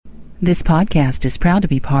This podcast is proud to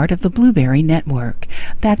be part of the Blueberry Network.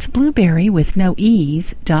 That's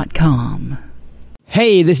blueberrywithnoease.com.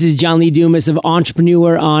 Hey, this is John Lee Dumas of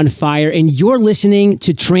Entrepreneur on Fire, and you're listening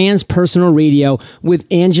to Transpersonal Radio with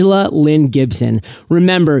Angela Lynn Gibson.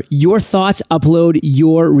 Remember, your thoughts upload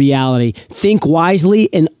your reality. Think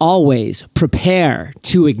wisely and always prepare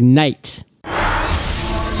to ignite.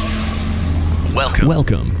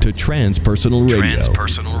 Welcome to Transpersonal Radio.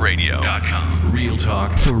 TranspersonalRadio.com. Real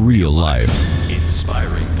talk for real life.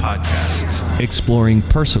 Inspiring podcasts. Exploring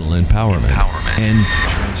personal empowerment and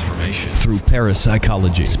transformation through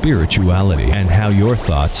parapsychology, spirituality, and how your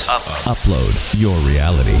thoughts upload your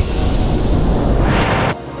reality.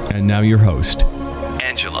 And now your host,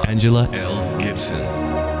 Angela L. Gibson.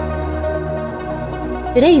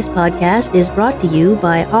 Today's podcast is brought to you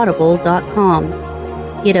by Audible.com.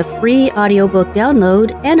 Get a free audiobook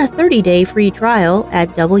download and a 30-day free trial at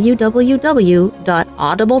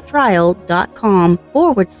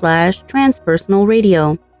www.audibletrial.com/transpersonal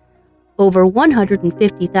radio. Over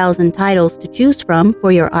 150,000 titles to choose from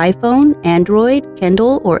for your iPhone, Android,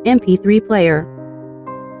 Kindle, or MP3 player.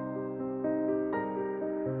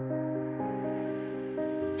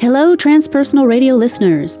 Hello, Transpersonal Radio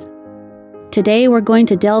listeners. Today we're going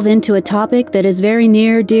to delve into a topic that is very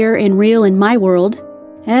near, dear, and real in my world,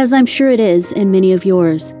 as I'm sure it is in many of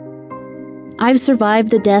yours. I've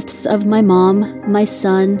survived the deaths of my mom, my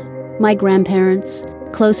son, my grandparents,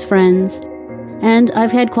 close friends, and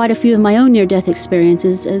I've had quite a few of my own near-death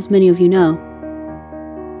experiences, as many of you know.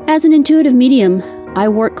 As an intuitive medium, I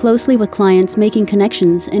work closely with clients making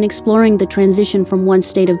connections and exploring the transition from one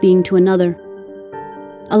state of being to another.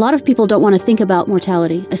 A lot of people don't want to think about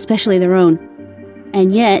mortality, especially their own.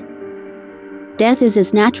 And yet, death is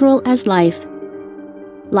as natural as life.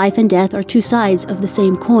 Life and death are two sides of the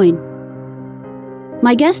same coin.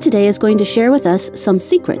 My guest today is going to share with us some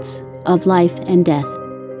secrets of life and death.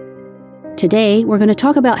 Today, we're going to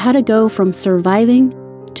talk about how to go from surviving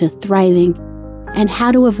to thriving, and how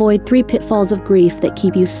to avoid 3 pitfalls of grief that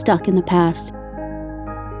keep you stuck in the past.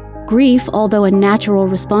 Grief, although a natural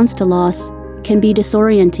response to loss, can be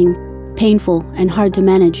disorienting, painful, and hard to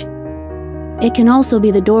manage. It can also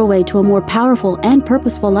be the doorway to a more powerful and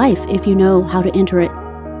purposeful life if you know how to enter it.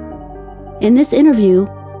 In this interview,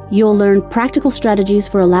 you'll learn practical strategies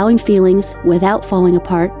for allowing feelings without falling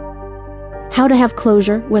apart, how to have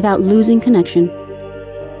closure without losing connection,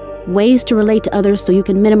 ways to relate to others so you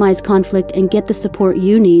can minimize conflict and get the support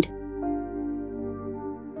you need.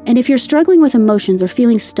 And if you're struggling with emotions or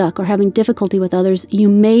feeling stuck or having difficulty with others, you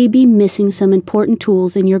may be missing some important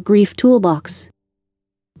tools in your grief toolbox.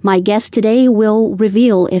 My guest today will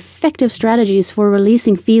reveal effective strategies for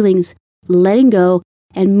releasing feelings, letting go,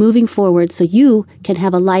 and moving forward so you can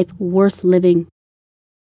have a life worth living.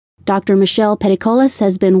 Dr. Michelle Petikolas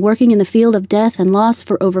has been working in the field of death and loss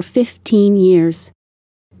for over 15 years.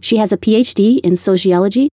 She has a PhD in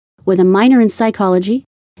sociology with a minor in psychology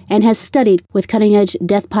and has studied with cutting-edge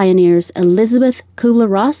death pioneers Elizabeth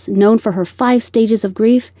Kubler-Ross, known for her 5 stages of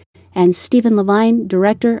grief, and Stephen Levine,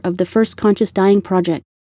 director of the First Conscious Dying Project.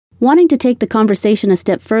 Wanting to take the conversation a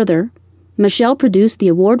step further, Michelle produced the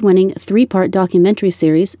award-winning 3-part documentary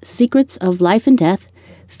series, Secrets of Life and Death,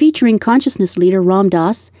 featuring consciousness leader Ram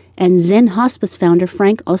Dass and Zen Hospice founder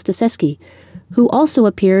Frank Ostaseski, who also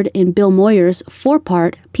appeared in Bill Moyer's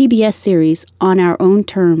 4-part PBS series, On Our Own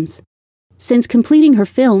Terms. Since completing her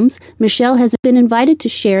films, Michelle has been invited to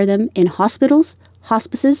share them in hospitals,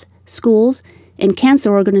 hospices, schools, and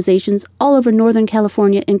cancer organizations all over Northern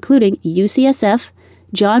California, including UCSF,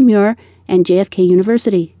 John Muir, and JFK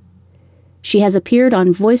University. She has appeared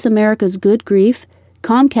on Voice America's Good Grief,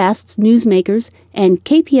 Comcast's Newsmakers, and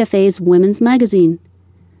KPFA's Women's Magazine.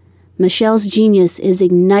 Michelle's genius is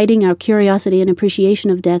igniting our curiosity and appreciation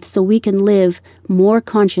of death so we can live more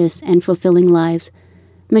conscious and fulfilling lives.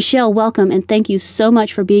 Michelle, welcome, and thank you so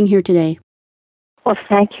much for being here today. Well,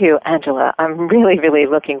 thank you, Angela. I'm really, really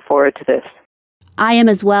looking forward to this. I am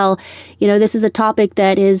as well. You know, this is a topic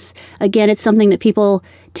that is, again, it's something that people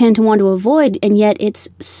tend to want to avoid, and yet it's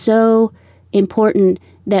so important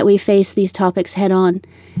that we face these topics head on.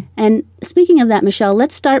 And speaking of that, Michelle,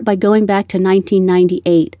 let's start by going back to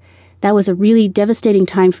 1998. That was a really devastating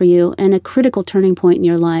time for you and a critical turning point in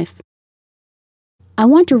your life. I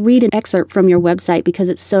want to read an excerpt from your website because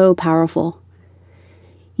it's so powerful.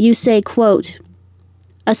 You say, quote,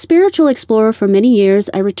 "A spiritual explorer for many years,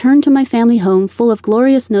 I returned to my family home full of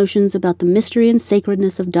glorious notions about the mystery and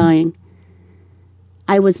sacredness of dying.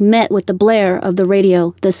 I was met with the blare of the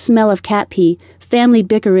radio, the smell of cat pee, family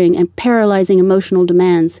bickering, and paralyzing emotional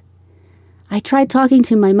demands. I tried talking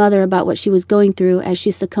to my mother about what she was going through as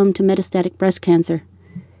she succumbed to metastatic breast cancer.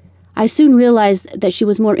 I soon realized that she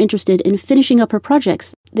was more interested in finishing up her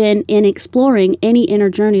projects than in exploring any inner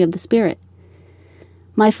journey of the spirit.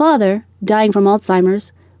 My father, dying from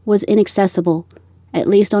Alzheimer's, was inaccessible, at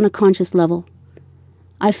least on a conscious level.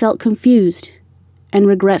 I felt confused and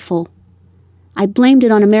regretful. I blamed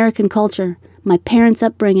it on American culture, my parents'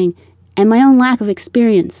 upbringing, and my own lack of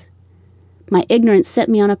experience. My ignorance set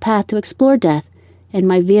me on a path to explore death, and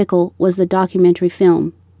my vehicle was the documentary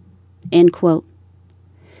film." End quote.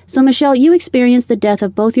 So, Michelle, you experienced the death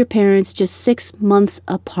of both your parents just 6 months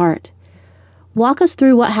apart. Walk us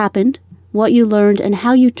through what happened, what you learned, and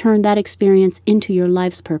how you turned that experience into your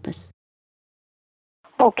life's purpose.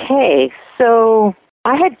 Okay, so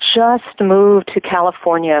I had just moved to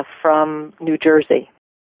California from New Jersey,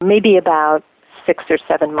 maybe about 6 or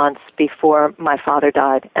 7 months before my father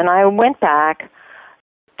died. And I went back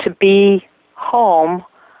to be home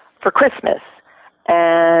for Christmas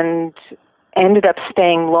and ended up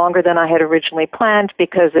staying longer than I had originally planned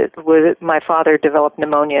because my father developed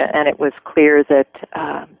pneumonia, and it was clear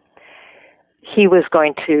that he was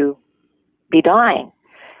going to be dying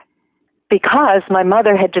because my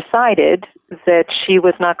mother had decided that she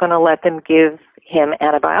was not going to let them give him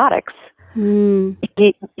antibiotics. Mm.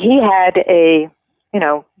 He had a,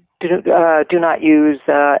 do not use,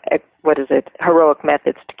 heroic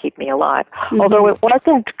methods to keep me alive. Mm-hmm. Although it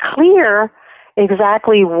wasn't clear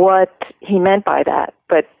exactly what he meant by that,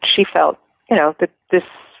 but she felt, that this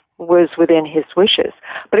was within his wishes.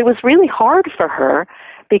 But it was really hard for her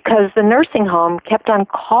because the nursing home kept on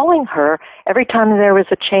calling her every time there was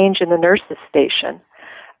a change in the nurses' station,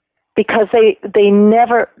 because they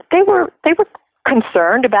were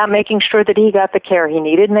concerned about making sure that he got the care he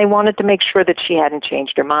needed, and they wanted to make sure that she hadn't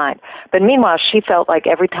changed her mind. But meanwhile, she felt like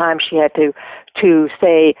every time she had to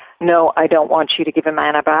say, "No, I don't want you to give him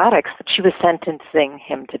antibiotics," that she was sentencing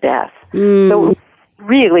him to death. Mm. So it was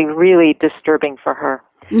really, really disturbing for her.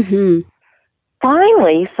 Mm-hmm.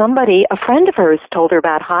 Finally, a friend of hers, told her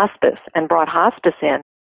about hospice and brought hospice in.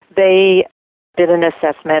 They did an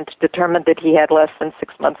assessment, determined that he had less than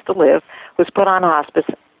 6 months to live, was put on hospice.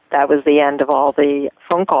 That was the end of all the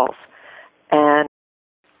phone calls. And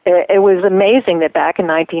it was amazing that back in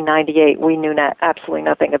 1998, we knew absolutely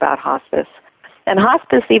nothing about hospice. And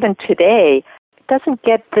hospice, even today, doesn't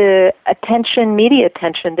get the media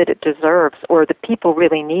attention that it deserves or that people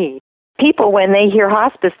really need. People, when they hear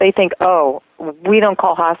hospice, they think, oh, we don't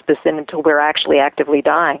call hospice in until we're actually actively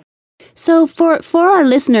dying. So for our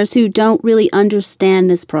listeners who don't really understand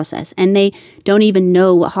this process and they don't even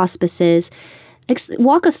know what hospice is,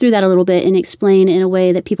 walk us through that a little bit and explain in a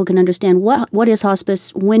way that people can understand what is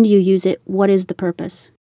hospice, when do you use it, what is the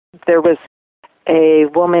purpose? There was a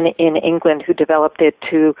woman in England who developed it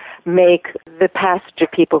to make the passage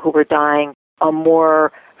of people who were dying a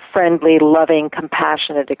more friendly, loving,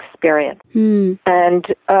 compassionate experience. Hmm.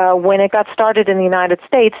 And when it got started in the United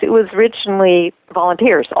States, it was originally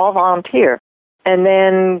volunteers, all volunteer. And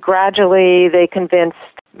then gradually they convinced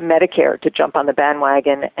Medicare to jump on the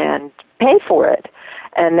bandwagon and pay for it.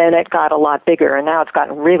 And then it got a lot bigger, and now it's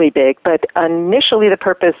gotten really big. But initially the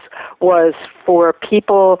purpose was for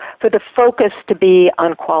the focus to be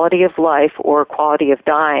on quality of life or quality of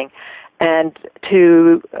dying, and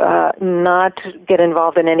to not get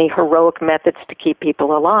involved in any heroic methods to keep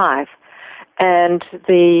people alive. And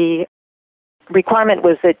the requirement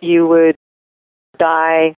was that you would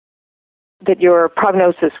die, that your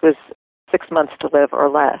prognosis was 6 months to live or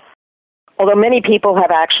less. Although many people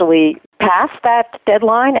have actually passed that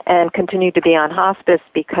deadline and continue to be on hospice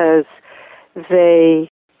because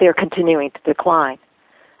they're continuing to decline.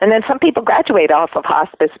 And then some people graduate off of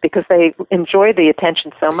hospice because they enjoy the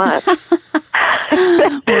attention so much.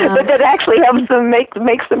 But that actually helps them,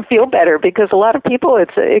 makes them feel better, because a lot of people,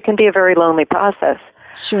 it can be a very lonely process.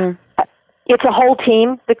 Sure. It's a whole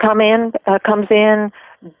team that comes in,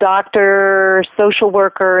 doctor, social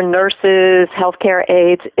worker, nurses, healthcare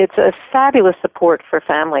aides. It's a fabulous support for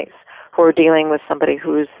families who are dealing with somebody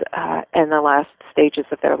who's in the last stages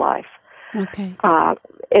of their life. Okay.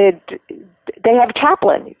 They have a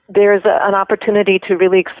chaplain. There's an opportunity to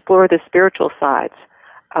really explore the spiritual sides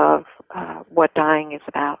of what dying is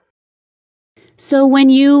about. So when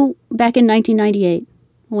you, back in 1998,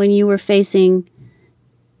 when you were facing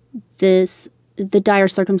the dire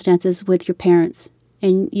circumstances with your parents,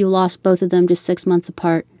 and you lost both of them just 6 months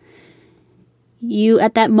apart,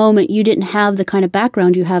 at that moment, you didn't have the kind of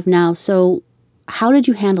background you have now. So how did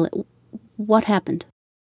you handle it? What happened?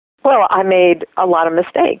 Well, I made a lot of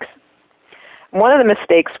mistakes. One of the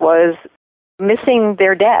mistakes was missing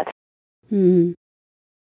their death. Mm.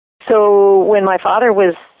 So when my father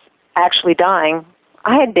was actually dying,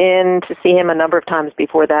 I had been to see him a number of times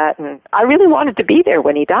before that, and I really wanted to be there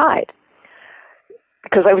when he died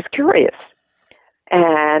because I was curious.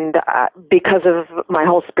 And because of my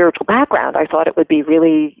whole spiritual background, I thought it would be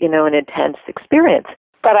really, an intense experience.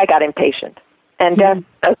 But I got impatient, and death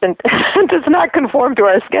does not conform to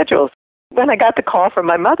our schedules. When I got the call from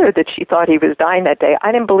my mother that she thought he was dying that day,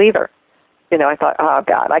 I didn't believe her. I thought, oh,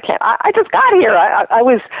 God, I can't. I just got here. I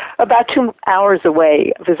was about 2 hours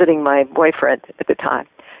away visiting my boyfriend at the time,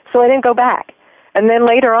 so I didn't go back. And then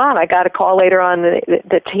later on, I got a call later on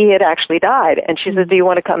that he had actually died, and she said, do you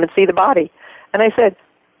want to come and see the body? And I said,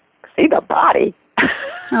 see the body?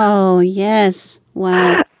 Oh, yes.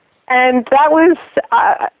 Wow. And that was,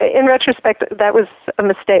 in retrospect, that was a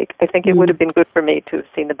mistake. I think it would have been good for me to have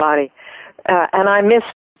seen the body. And I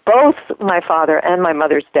missed both my father and my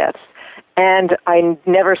mother's deaths, and I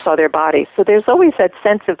never saw their bodies. So there's always that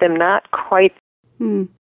sense of them not quite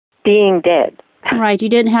being dead. Right. You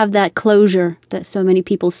didn't have that closure that so many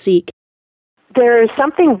people seek. There is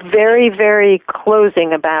something very, very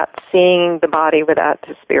closing about seeing the body without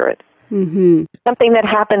the spirit. Mm-hmm. Something that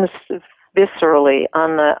happens viscerally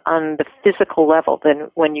on the physical level than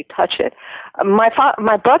when you touch it.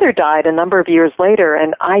 My brother died a number of years later,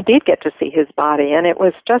 and I did get to see his body, and it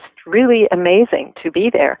was just really amazing to be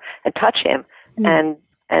there and touch him and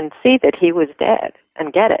see that he was dead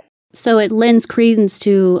and get it. So it lends credence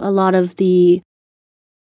to a lot of the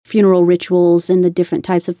funeral rituals and the different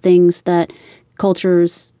types of things that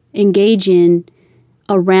cultures engage in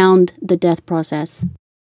around the death process.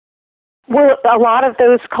 Well, a lot of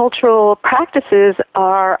those cultural practices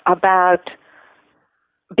are about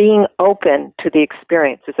being open to the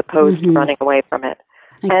experience as opposed to running away from it.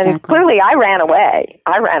 Exactly. And clearly I ran away.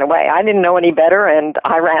 I didn't know any better, and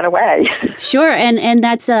I ran away. Sure, and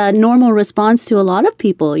that's a normal response to a lot of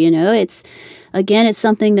people, It's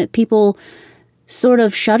something that people sort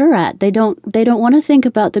of shudder at. They don't want to think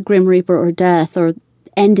about the Grim Reaper or death or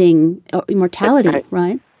ending or immortality,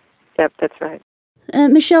 right? Yep, that's right.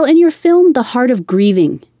 Michelle, in your film, The Heart of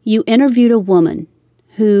Grieving, you interviewed a woman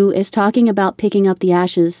who is talking about picking up the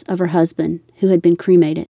ashes of her husband who had been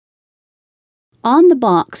cremated. On the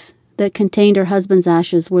box that contained her husband's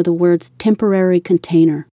ashes were the words temporary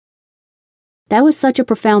container. That was such a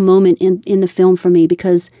profound moment in the film for me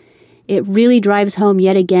because it really drives home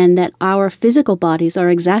yet again that our physical bodies are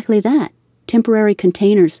exactly that, temporary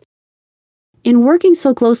containers. In working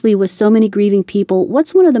so closely with so many grieving people,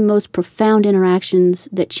 what's one of the most profound interactions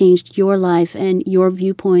that changed your life and your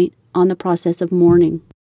viewpoint on the process of mourning?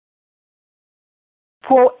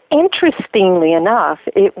 Well, interestingly enough,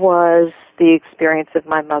 it was the experience of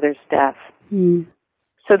my mother's death.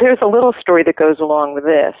 So there's a little story that goes along with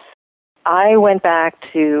this. I went back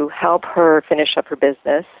to help her finish up her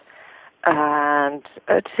business and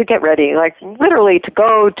to get ready, like literally to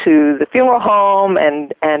go to the funeral home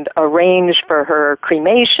and arrange for her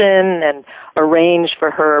cremation and arrange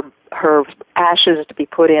for her ashes to be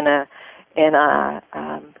put in a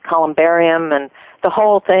columbarium and the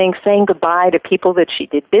whole thing, saying goodbye to people that she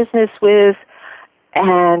did business with,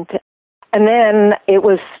 and then it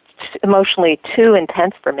was emotionally too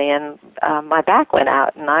intense for me, and my back went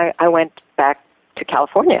out, and I went back to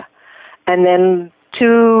California, and then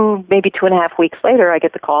maybe 2.5 weeks later, I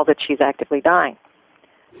get the call that she's actively dying.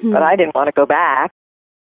 But I didn't want to go back.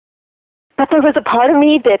 But there was a part of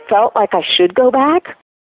me that felt like I should go back.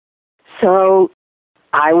 So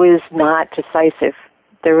I was not decisive.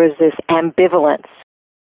 There was this ambivalence.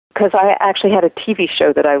 Because I actually had a TV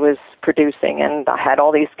show that I was producing, and I had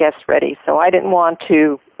all these guests ready. So I didn't want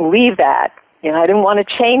to leave that. I didn't want to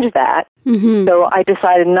change that. So I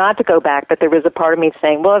decided not to go back, but there was a part of me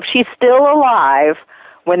saying, well, if she's still alive,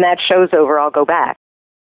 when that show's over, I'll go back.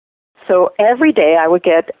 So every day I would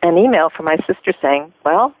get an email from my sister saying,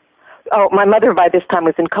 my mother by this time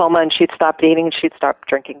was in coma, and she'd stopped eating, and she'd stopped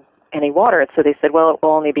drinking any water. And so they said, well, it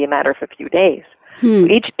will only be a matter of a few days. So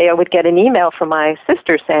each day I would get an email from my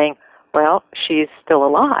sister saying, well, she's still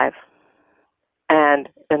alive. And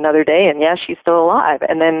another day, and yes, she's still alive.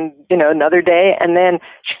 And then, another day, and then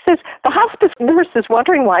she says, the hospice nurse is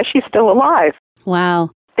wondering why she's still alive. Wow.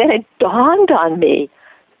 Then it dawned on me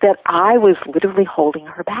that I was literally holding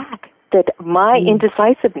her back, that my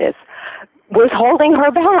indecisiveness was holding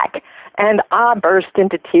her back. And I burst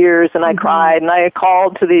into tears, and I cried, and I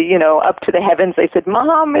called to the, up to the heavens. I said,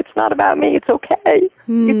 Mom, it's not about me. It's okay.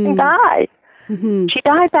 You can die. She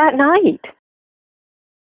died that night.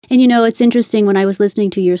 And it's interesting, when I was listening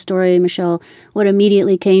to your story, Michelle, what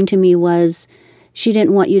immediately came to me was she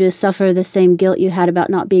didn't want you to suffer the same guilt you had about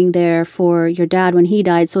not being there for your dad when he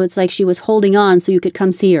died. So it's like she was holding on so you could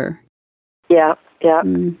come see her. Yeah.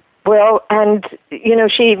 Well, and,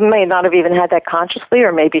 she may not have even had that consciously,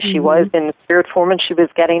 or maybe she was in spirit form and she was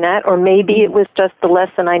getting that, or maybe it was just the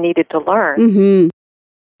lesson I needed to learn. Mm-hmm.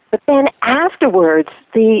 But then afterwards,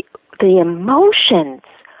 the emotions,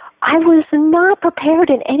 I was not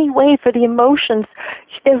prepared in any way for the emotions.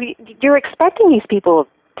 You're expecting these people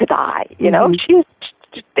to die,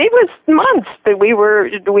 It was months that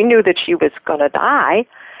we knew that she was going to die,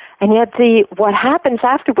 and yet what happens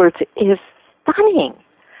afterwards is stunning.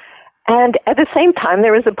 And at the same time,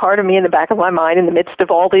 there was a part of me in the back of my mind, in the midst of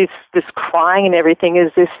all this crying and everything,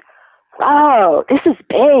 is this, oh, this is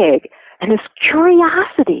big, and this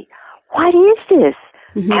curiosity. What is this?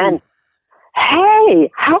 Mm-hmm. And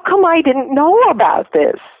hey, how come I didn't know about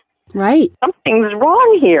this? Right. Something's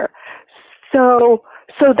wrong here. So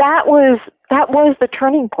that was the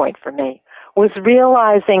turning point for me, was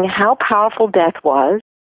realizing how powerful death was,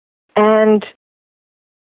 and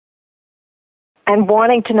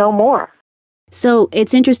wanting to know more. So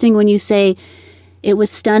it's interesting when you say it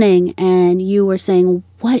was stunning and you were saying,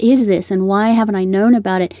 what is this and why haven't I known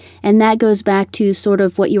about it? And that goes back to sort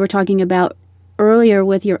of what you were talking about earlier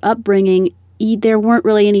with your upbringing. There weren't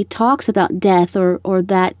really any talks about death or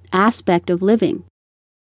that aspect of living.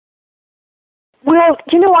 Well,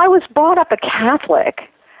 I was brought up a Catholic,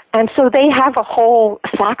 and so they have a whole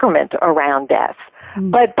sacrament around death.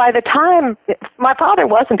 But by the time, my father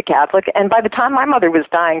wasn't a Catholic, and by the time my mother was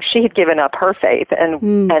dying, she had given up her faith,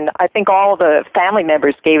 and I think all the family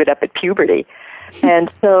members gave it up at puberty. And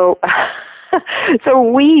so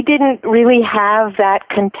we didn't really have that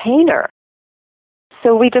container.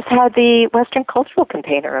 So we just had the Western cultural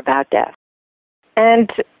container about death. And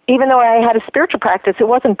even though I had a spiritual practice, it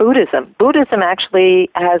wasn't Buddhism. Buddhism actually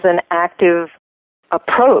has an active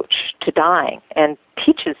approach to dying and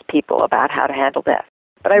teaches people about how to handle death.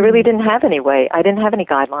 But I really didn't have any way. I didn't have any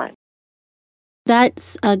guidelines.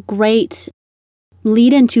 That's a great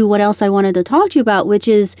lead into what else I wanted to talk to you about, which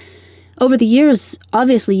is over the years,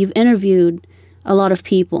 obviously, you've interviewed a lot of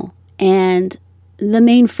people. And the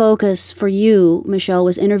main focus for you, Michelle,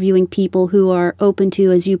 was interviewing people who are open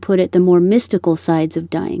to, as you put it, the more mystical sides of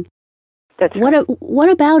dying. That's right. What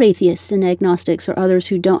about atheists and agnostics or others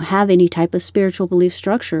who don't have any type of spiritual belief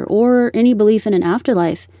structure or any belief in an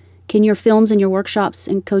afterlife? Can your films and your workshops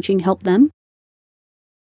and coaching help them?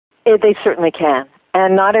 They certainly can.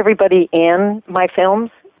 And not everybody in my films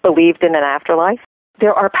believed in an afterlife.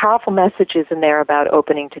 There are powerful messages in there about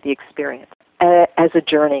opening to the experience as a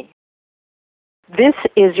journey. This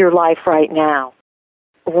is your life right now.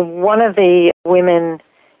 One of the women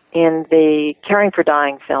in the Caring for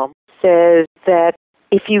Dying film says that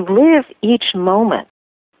if you live each moment,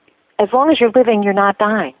 as long as you're living, you're not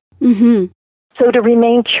dying. Mm-hmm. So to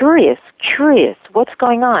remain curious, what's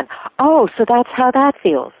going on? Oh, so that's how that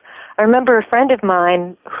feels. I remember a friend of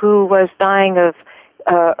mine who was dying of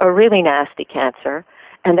a really nasty cancer,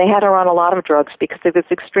 and they had her on a lot of drugs because it was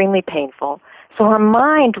extremely painful. So her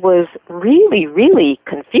mind was really, really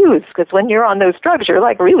confused, because when you're on those drugs, you're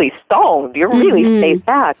like really stoned. You're really spaced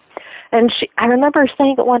out. And I remember her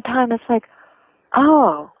saying at one time, it's like,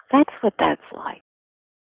 oh, that's what that's like.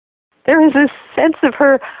 There was this sense of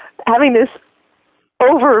her having this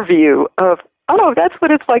overview of, oh, that's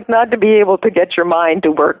what it's like not to be able to get your mind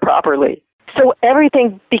to work properly. So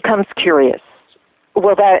everything becomes curious.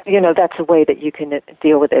 Well, that's a way that you can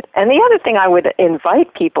deal with it. And the other thing I would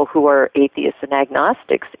invite people who are atheists and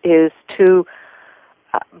agnostics is to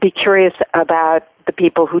be curious about the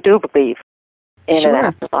people who do believe in an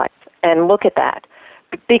afterlife, and look at that.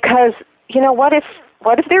 Because, what if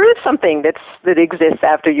there is something that exists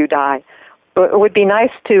after you die? It would be nice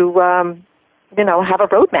to, have a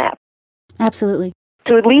roadmap. Absolutely.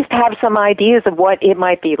 To at least have some ideas of what it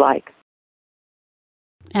might be like.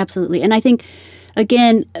 Absolutely. And I think,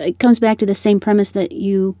 again, it comes back to the same premise that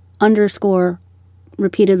you underscore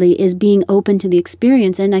repeatedly, is being open to the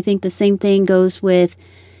experience. And I think the same thing goes with,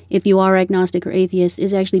 if you are agnostic or atheist,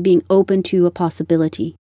 is actually being open to a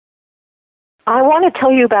possibility. I want to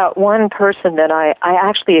tell you about one person that I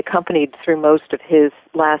actually accompanied through most of his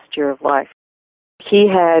last year of life. He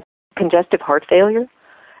had congestive heart failure,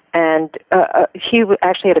 and he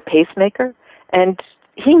actually had a pacemaker, and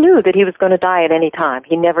he knew that he was going to die at any time.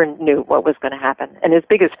 He never knew what was going to happen, and his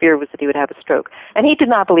biggest fear was that he would have a stroke. And he did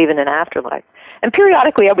not believe in an afterlife. And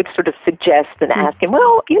periodically I would sort of suggest and ask him,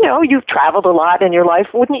 well, you've traveled a lot in your life.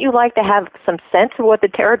 Wouldn't you like to have some sense of what the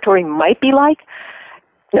territory might be like?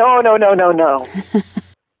 No.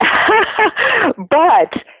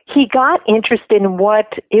 But he got interested in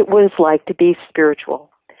what it was like to be spiritual.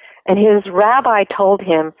 And his rabbi told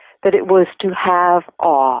him that it was to have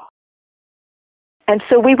awe. And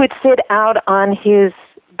so we would sit out on his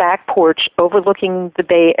back porch overlooking the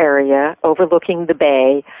Bay Area, overlooking the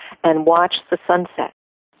bay, and watch the sunset.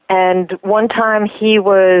 And one time he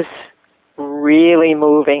was really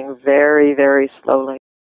moving very, very slowly.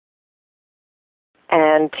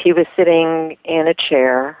 And he was sitting in a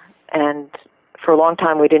chair, and for a long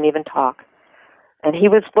time we didn't even talk. And he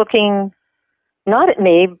was looking not at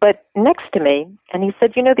me, but next to me. And he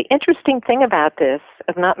said, the interesting thing about this,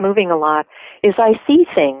 of not moving a lot, is I see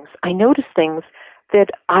things, I notice things that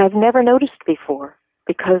I've never noticed before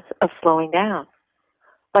because of slowing down.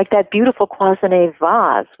 Like that beautiful cloisonné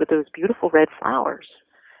vase with those beautiful red flowers,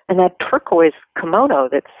 and that turquoise kimono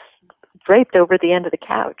that's draped over the end of the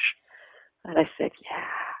couch. And I said, yeah,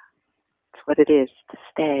 that's what it is, to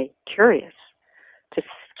stay curious, to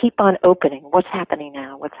keep on opening. What's happening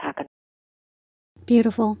now? What's happening?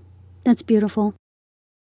 Beautiful. That's beautiful.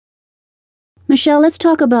 Michelle, let's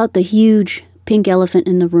talk about the huge pink elephant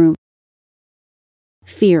in the room.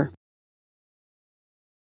 Fear.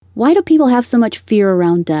 Why do people have so much fear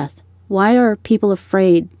around death? Why are people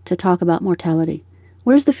afraid to talk about mortality?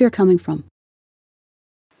 Where's the fear coming from?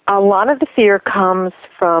 A lot of the fear comes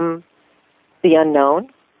from the unknown,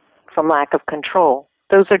 from lack of control.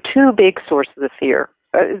 Those are two big sources of fear.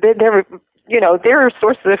 There are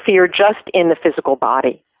sources of fear just in the physical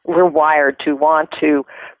body. We're wired to want to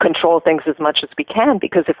control things as much as we can,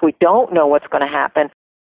 because if we don't know what's going to happen,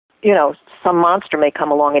 some monster may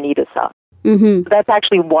come along and eat us up. Mm-hmm. So that's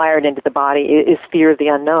actually wired into the body, is fear of the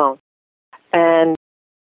unknown. And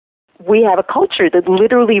we have a culture that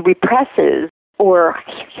literally represses or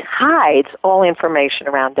hides all information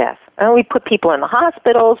around death. And we put people in the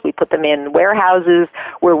hospitals, we put them in warehouses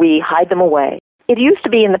where we hide them away. It used to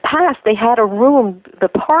be in the past, they had a room, the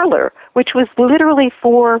parlor, which was literally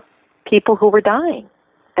for people who were dying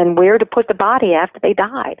and where to put the body after they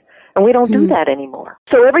died. And we don't do that anymore.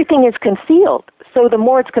 So everything is concealed. So the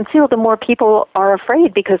more it's concealed, the more people are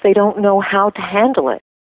afraid because they don't know how to handle it.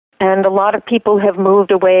 And a lot of people have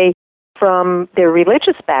moved away from their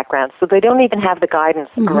religious background, so they don't even have the guidance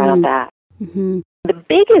around that. Mm-hmm. The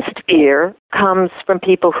biggest fear comes from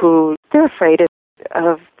people who they're afraid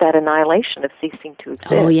of that annihilation, of ceasing to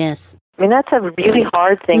exist. Oh, yes. I mean, that's a really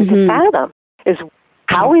hard thing to fathom, is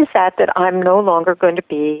how is that I'm no longer going to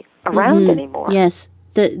be around anymore? Yes.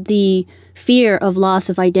 The fear of loss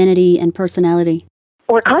of identity and personality.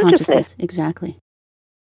 Or consciousness. Exactly.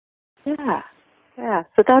 Yeah.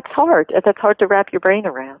 So that's hard. That's hard to wrap your brain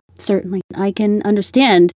around. Certainly. I can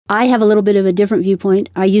understand. I have a little bit of a different viewpoint.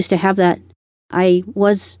 I used to have that. I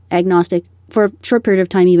was agnostic for a short period of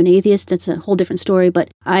time, even atheist. That's a whole different story.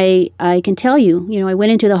 But I can tell you, I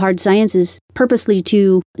went into the hard sciences purposely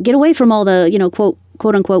to get away from all the,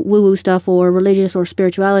 quote unquote woo-woo stuff or religious or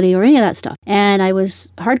spirituality or any of that stuff. And I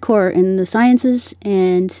was hardcore in the sciences,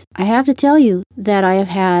 and I have to tell you that I have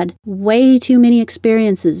had way too many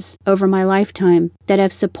experiences over my lifetime that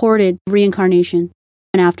have supported reincarnation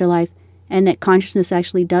and afterlife, and that consciousness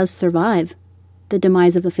actually does survive the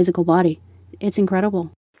demise of the physical body. It's incredible.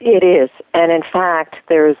 It is. And in fact,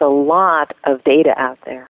 there's a lot of data out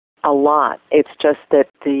there. A lot. It's just that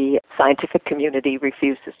the scientific community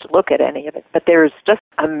refuses to look at any of it. But there's just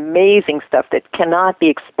amazing stuff that cannot be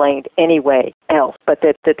explained any way else, but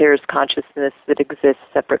that there's consciousness that exists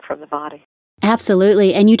separate from the body.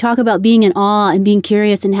 Absolutely. And you talk about being in awe and being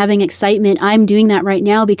curious and having excitement. I'm doing that right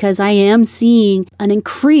now because I am seeing an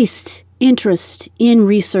increased interest in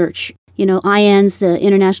research. IANS, the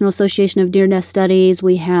International Association of Near-Death Studies.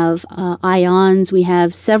 We have IONS. We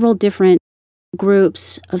have several different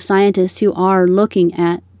groups of scientists who are looking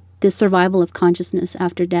at the survival of consciousness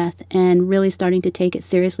after death and really starting to take it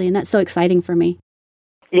seriously. And that's so exciting for me.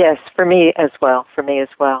 Yes, for me as well.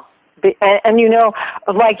 And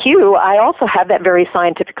like you, I also have that very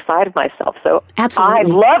scientific side of myself. So absolutely. I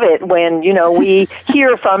love it when, we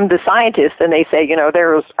hear from the scientists and they say,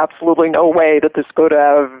 there's absolutely no way that this could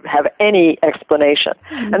have any explanation.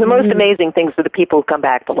 And the most amazing things are the people who come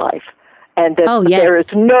back to life. And that there is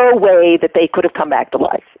no way that they could have come back to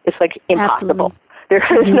life. It's like impossible. Absolutely.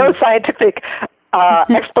 There is no scientific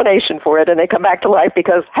explanation for it, and they come back to life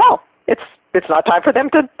because, it's not time for them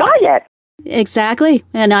to die yet. Exactly.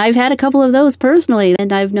 And I've had a couple of those personally,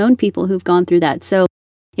 and I've known people who've gone through that. So,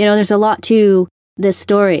 there's a lot to this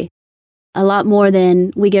story, a lot more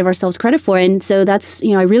than we give ourselves credit for. And so that's,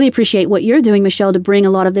 I really appreciate what you're doing, Michelle, to bring a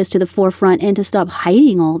lot of this to the forefront and to stop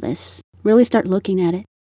hiding all this, really start looking at it.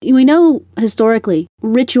 We know historically,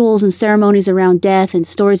 rituals and ceremonies around death and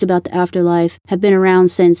stories about the afterlife have been around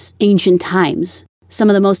since ancient times. Some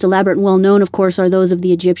of the most elaborate and well-known, of course, are those of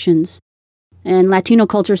the Egyptians. And Latino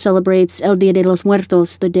culture celebrates El Dia de los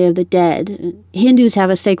Muertos, the Day of the Dead. Hindus have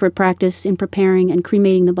a sacred practice in preparing and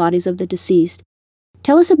cremating the bodies of the deceased.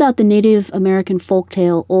 Tell us about the Native American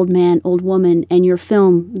folktale Old Man, Old Woman, and your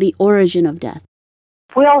film, The Origin of Death.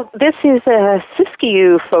 Well, this is a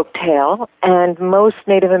Siskiyou folktale, and most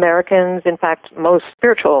Native Americans, in fact, most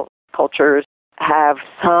spiritual cultures, have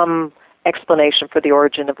some explanation for the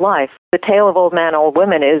origin of life. The tale of Old Man, Old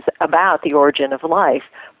Woman is about the origin of life,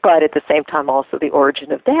 but at the same time also the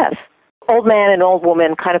origin of death. Old man and old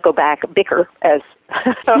woman kind of go back, bicker, as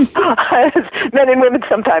men and women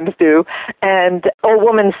sometimes do. And old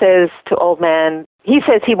woman says to old man, he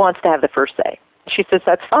says he wants to have the first say. She says,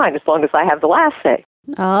 that's fine, as long as I have the last say.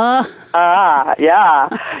 Yeah.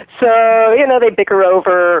 So, they bicker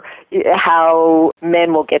over how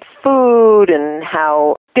men will get food and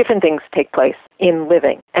how different things take place in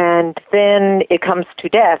living. And then it comes to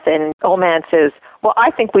death, and old man says, well,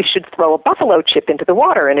 I think we should throw a buffalo chip into the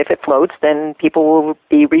water, and if it floats, then people will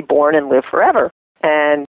be reborn and live forever.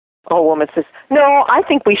 And old woman says, no, I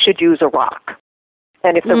think we should use a rock.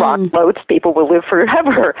 And if the rock floats, people will live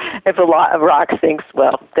forever. If the rock sinks,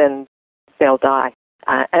 well, then they'll die.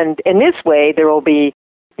 And in this way, there will be,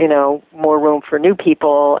 more room for new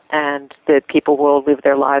people, and that people will live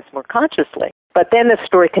their lives more consciously. But then the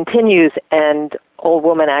story continues, and old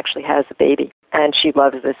woman actually has a baby, and she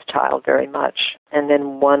loves this child very much. And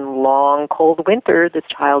then one long, cold winter, the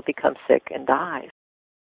child becomes sick and dies.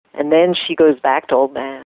 And then she goes back to old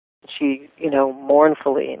man. She,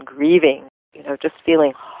 mournfully and grieving, just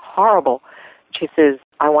feeling horrible. She says,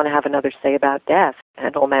 I want to have another say about death.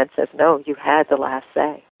 And old man says, no, you had the last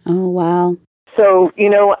say. Oh, wow. So,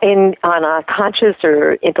 on a conscious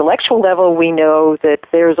or intellectual level, we know that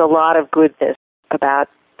there's a lot of goodness about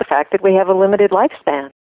the fact that we have a limited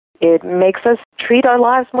lifespan. It makes us treat our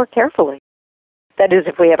lives more carefully. That is,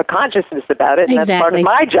 if we have a consciousness about it, and exactly. That's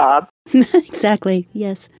part of my job. Exactly,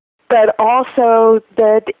 yes. But also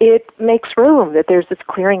that it makes room, that there's this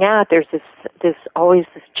clearing out, there's this always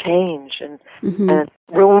this change and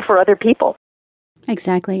room for other people.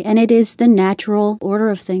 Exactly, and it is the natural order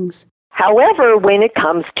of things. However, when it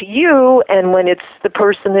comes to you and when it's the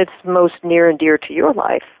person that's most near and dear to your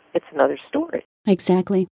life, it's another story.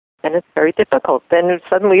 Exactly. And it's very difficult. Then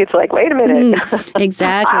suddenly it's like, wait a minute.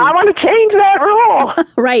 Exactly. I want to change that rule.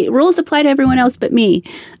 Right. Rules apply to everyone else but me.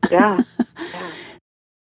 Yeah.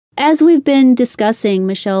 As we've been discussing,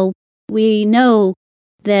 Michelle, we know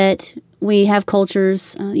that we have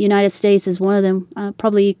cultures. United States is one of them.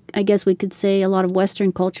 Probably, I guess we could say a lot of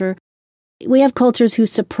Western culture. We have cultures who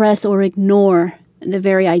suppress or ignore the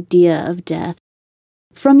very idea of death.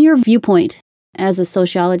 From your viewpoint as a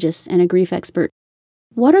sociologist and a grief expert,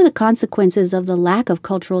 what are the consequences of the lack of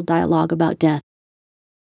cultural dialogue about death?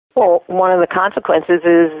 Well, one of the consequences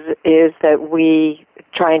is that we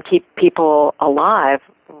try and keep people alive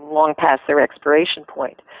long past their expiration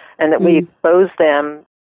point, and that we expose them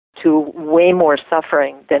to way more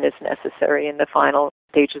suffering than is necessary in the final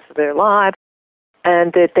stages of their lives,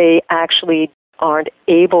 and that they actually aren't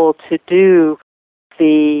able to do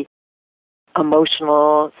the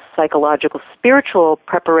emotional, psychological, spiritual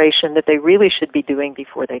preparation that they really should be doing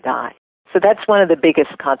before they die. So that's one of the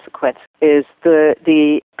biggest consequences, is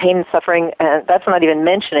the pain and suffering, and that's not even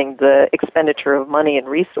mentioning the expenditure of money and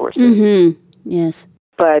resources. Yes.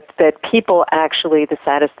 But that people actually, the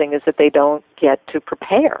saddest thing is that they don't get to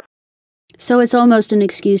prepare. So it's almost an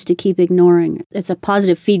excuse to keep ignoring. It's a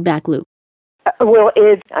positive feedback loop. Well,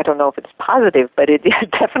 I don't know if it's positive, but it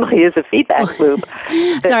definitely is a feedback loop.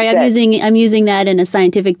 Sorry, I'm using that in a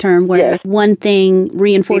scientific term where one thing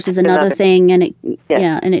reinforces another thing, and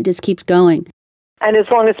it just keeps going. And as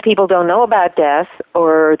long as people don't know about death,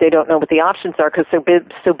 or they don't know what the options are because they're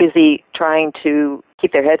so busy trying to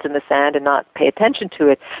keep their heads in the sand and not pay attention to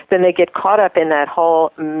it, then they get caught up in that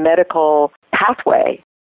whole medical pathway,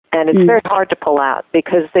 and it's very hard to pull out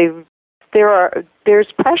because there's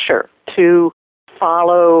pressure to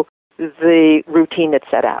follow the routine that's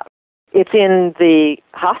set out. It's in the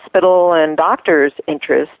hospital and doctor's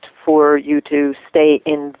interest for you to stay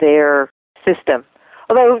in their system.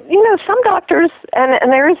 Although, some doctors,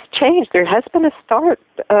 and there is change, there has been a start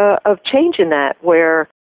of change in that where,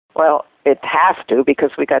 well, it has to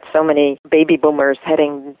because we got so many baby boomers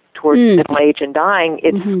heading towards middle age and dying,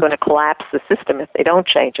 it's going to collapse the system if they don't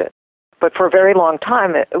change it. But for a very long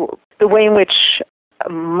time, the way in which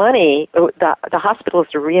money, the hospitals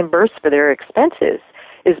are reimbursed for their expenses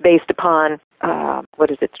is based upon,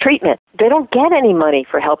 treatment. They don't get any money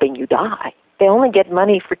for helping you die. They only get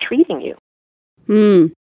money for treating you.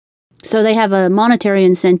 So they have a monetary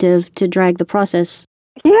incentive to drag the process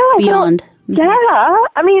Yeah, beyond. Yeah,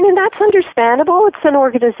 I mean, and that's understandable. It's an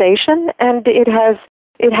organization, and it has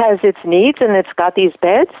its needs, and it's got these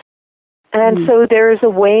beds. And so there is a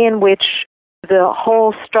way in which the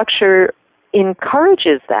whole structure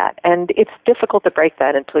encourages that, and it's difficult to break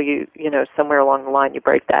that until you somewhere along the line you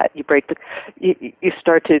break that. You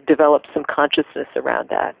start to develop some consciousness around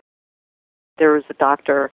that. There was a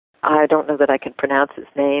doctor, I don't know that I can pronounce his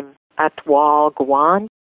name, Atwal Gawande.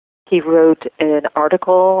 He wrote an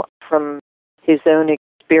article from his own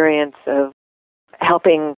experience of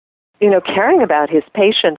helping, caring about his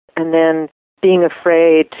patients, and then being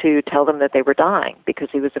afraid to tell them that they were dying because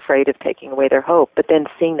he was afraid of taking away their hope, but then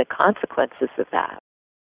seeing the consequences of that.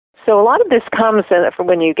 So a lot of this comes from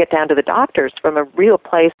when you get down to the doctors, from a real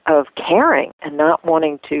place of caring and not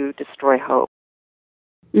wanting to destroy hope.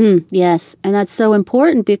 Yes, and that's so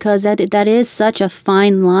important because that is such a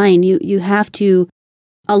fine line. You have to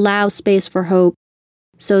allow space for hope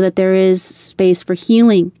so that there is space for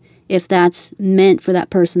healing. If that's meant for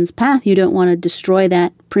that person's path, you don't want to destroy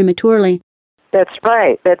that prematurely. That's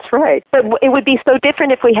right. But it would be so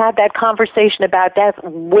different if we had that conversation about death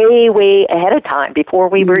way, way ahead of time, before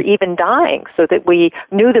we were even dying, so that we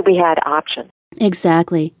knew that we had options.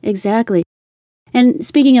 Exactly. And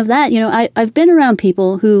speaking of that, I've been around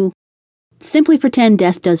people who simply pretend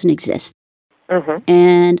death doesn't exist. Mm-hmm.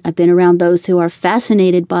 And I've been around those who are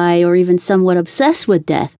fascinated by or even somewhat obsessed with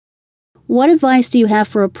death. What advice do you have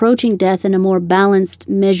for approaching death in a more balanced,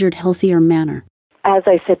 measured, healthier manner? As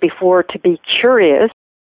I said before, to be curious,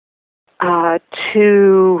 it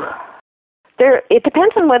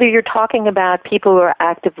depends on whether you're talking about people who are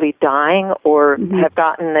actively dying or have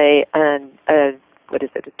gotten a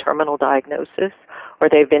terminal diagnosis, or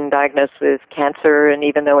they've been diagnosed with cancer, and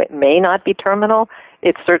even though it may not be terminal,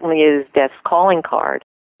 it certainly is death's calling card.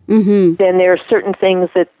 Mm-hmm. Then there are certain things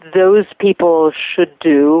that those people should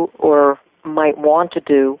do or might want to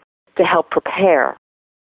do to help prepare.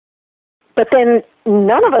 But then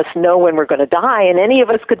none of us know when we're going to die, and any of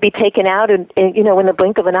us could be taken out in the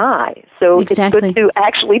blink of an eye. So exactly. It's good to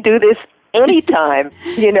actually do this anytime,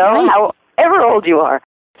 Right. However old you are.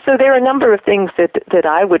 So there are a number of things that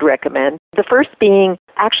I would recommend. The first being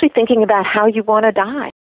actually thinking about how you want to die.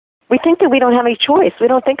 We think that we don't have any choice. We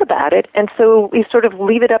don't think about it, and so we sort of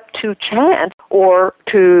leave it up to chance or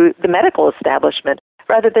to the medical establishment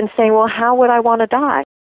rather than saying, well, how would I want to die?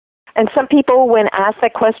 And some people, when asked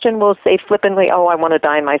that question, will say flippantly, oh, I want to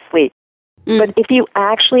die in my sleep. But if you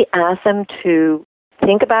actually ask them to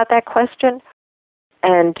think about that question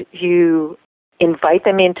and you invite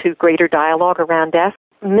them into greater dialogue around death,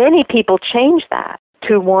 many people change that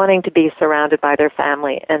to wanting to be surrounded by their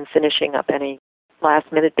family and finishing up any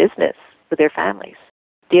last-minute business with their families,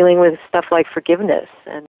 dealing with stuff like forgiveness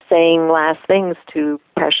and saying last things to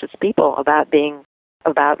precious people about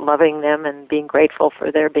loving them and being grateful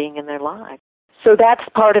for their being in their lives. So that's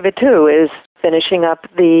part of it, too, is finishing up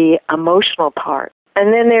the emotional part.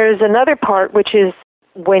 And then there's another part, which is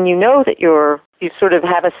when you know that you sort of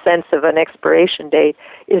have a sense of an expiration date,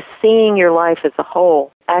 is seeing your life as a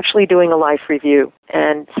whole, actually doing a life review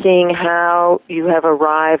and seeing how you have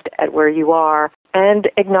arrived at where you are and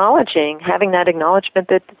having that acknowledgement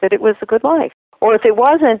that it was a good life. Or if it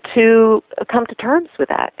wasn't, to come to terms with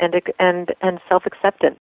that and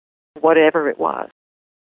self-acceptance, whatever it was.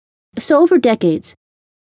 So over decades,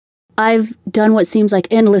 I've done what seems like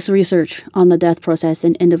endless research on the death process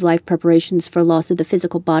and end-of-life preparations for loss of the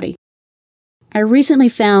physical body. I recently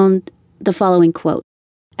found the following quote: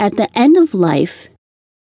 "At the end of life,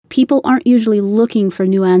 people aren't usually looking for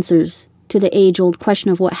new answers to the age-old question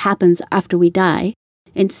of what happens after we die.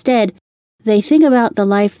 Instead, they think about the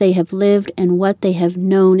life they have lived and what they have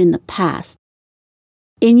known in the past."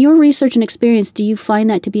 In your research and experience, do you find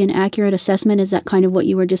that to be an accurate assessment? Is that kind of what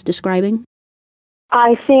you were just describing?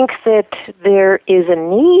 I think that there is a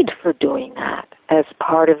need for doing that as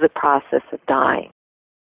part of the process of dying.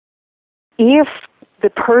 If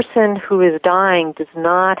the person who is dying does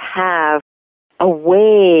not have a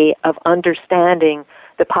way of understanding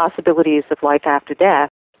the possibilities of life after death,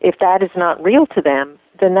 if that is not real to them,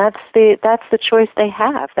 then that's the choice they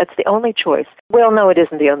have. That's the only choice. Well, no, it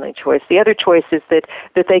isn't the only choice. The other choice is that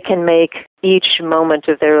they can make each moment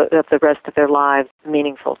of the rest of their lives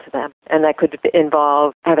meaningful to them. And that could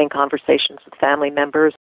involve having conversations with family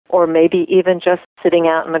members, or maybe even just sitting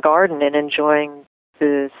out in the garden and enjoying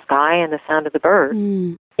the sky and the sound of the birds.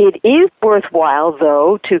 It is worthwhile,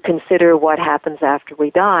 though, to consider what happens after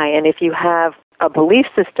we die. And if you have a belief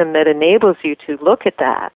system that enables you to look at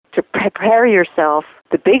that, to prepare yourself,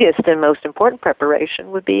 the biggest and most important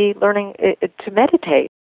preparation would be learning to meditate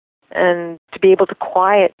and to be able to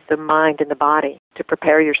quiet the mind and the body to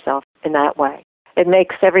prepare yourself in that way. It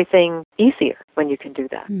makes everything easier when you can do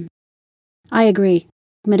that. I agree.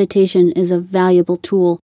 Meditation is a valuable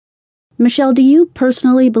tool. Michelle, do you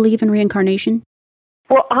personally believe in reincarnation?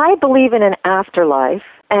 Well, I believe in an afterlife,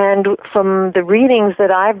 and from the readings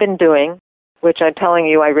that I've been doing, which I'm telling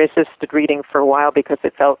you I resisted reading for a while because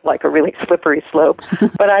it felt like a really slippery slope,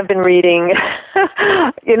 but I've been reading,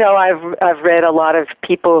 I've read a lot of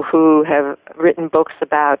people who have written books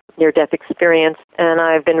about near-death experience, and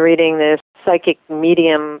I've been reading this psychic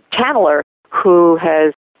medium channeler who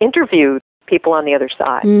has interviewed people on the other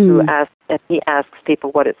side, he asks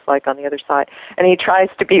people what it's like on the other side. And he tries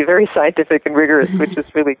to be very scientific and rigorous, which is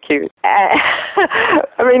really cute.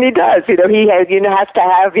 I mean, he does. He has to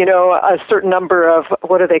have, a certain number of,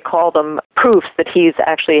 what do they call them, proofs that he's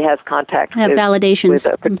actually has contact with, validations.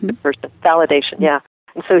 With a particular person. Validation, yeah.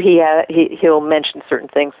 And so he'll mention certain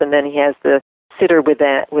things, and then he has the sitter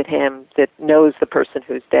with him that knows the person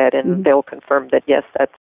who's dead, and they'll confirm that, yes,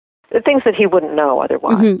 that's the things that he wouldn't know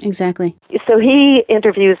otherwise. Exactly. So he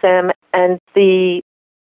interviews them, and the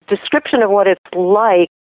description of what it's like,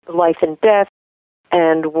 life and death,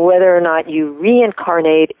 and whether or not you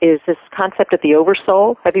reincarnate is this concept of the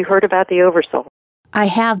oversoul. Have you heard about the oversoul? I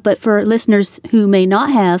have, but for listeners who may not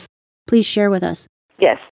have, please share with us.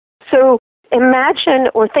 Yes. So imagine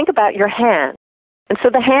or think about your hand. And so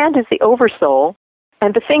the hand is the oversoul,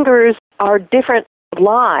 and the fingers are different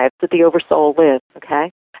lives that the oversoul lives,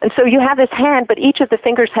 okay? And so you have this hand, but each of the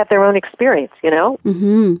fingers have their own experience,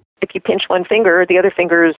 If you pinch one finger, the other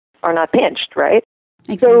fingers are not pinched, right?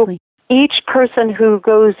 Exactly. So each person who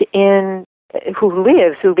goes in, who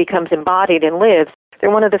becomes embodied and lives, they're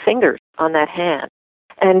one of the fingers on that hand.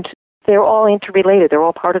 And they're all interrelated. They're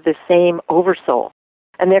all part of the same oversoul.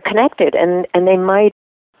 And they're connected, and they might,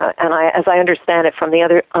 as I understand it on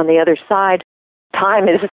the other side, time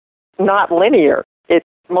is not linear.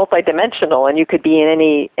 Multidimensional, and you could be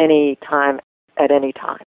in any time at any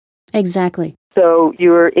time. Exactly. So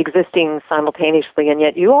you're existing simultaneously, and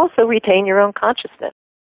yet you also retain your own consciousness.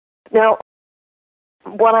 Now,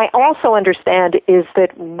 what I also understand is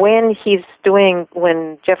that when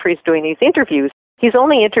Jeffrey's doing these interviews, he's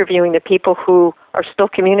only interviewing the people who are still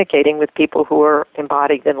communicating with people who are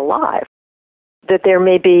embodied and alive. That there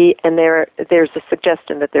may be, and there's a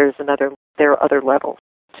suggestion that there are other levels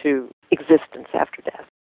to existence after death.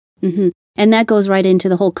 And that goes right into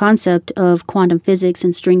the whole concept of quantum physics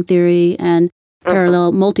and string theory and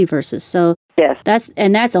parallel multiverses. So yes,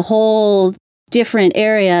 that's a whole different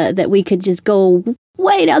area that we could just go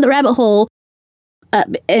way down the rabbit hole.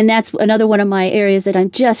 And that's another one of my areas that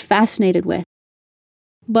I'm just fascinated with.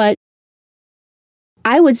 But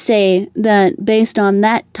I would say that based on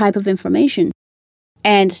that type of information,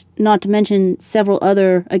 and not to mention several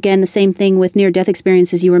other, again, the same thing with near-death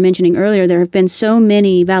experiences you were mentioning earlier, there have been so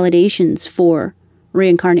many validations for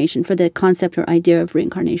reincarnation, for the concept or idea of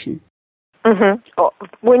reincarnation.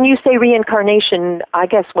 When you say reincarnation, I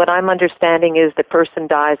guess what I'm understanding is the person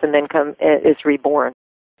dies and then is reborn.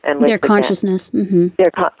 And their consciousness. Okay.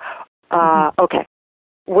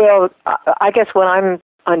 Well, I guess what I'm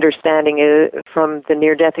understanding is from the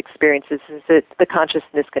near-death experiences is that the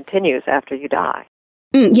consciousness continues after you die.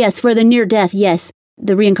 Yes, for the near-death, yes.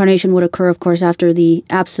 The reincarnation would occur, of course, after the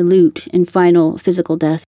absolute and final physical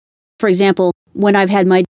death. For example, when I've had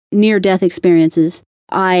my near-death experiences,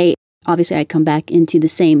 I come back into the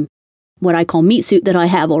same, what I call meat suit that I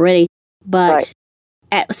have already. But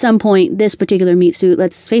at some point, this particular meat suit,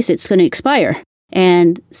 let's face it, it's going to expire.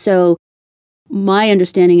 And so my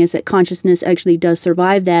understanding is that consciousness actually does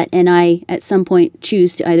survive that, and I, at some point,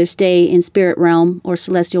 choose to either stay in spirit realm or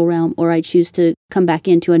celestial realm, or I choose to come back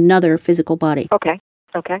into another physical body. Okay.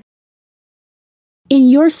 In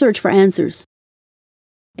your search for answers,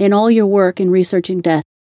 in all your work in researching death,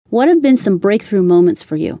 what have been some breakthrough moments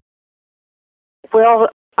for you? Well,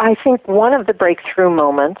 I think one of the breakthrough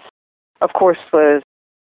moments, of course, was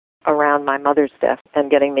around my mother's death and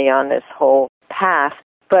getting me on this whole path.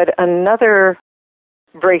 But another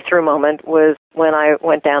breakthrough moment was when I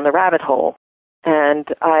went down the rabbit hole, and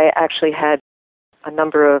I actually had a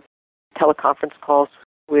number of teleconference calls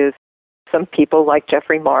with some people like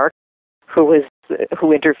Jeffrey Mark, who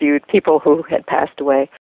interviewed people who had passed away,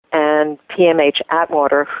 and PMH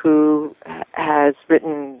Atwater, who has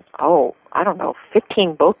written,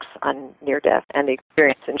 15 books on near-death and the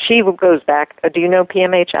experience. And she goes back, do you know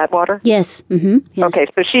PMH Atwater? Yes. Yes. Okay,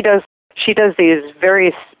 so she does these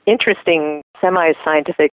very interesting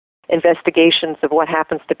semi-scientific investigations of what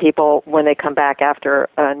happens to people when they come back after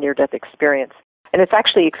a near-death experience. And it's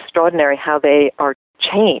actually extraordinary how they are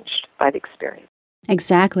changed by the experience.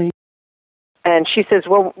 Exactly. And she says,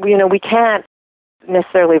 well, we can't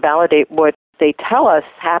necessarily validate what they tell us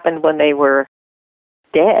happened when they were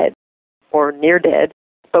dead or near dead,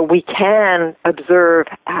 but we can observe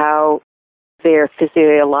how they're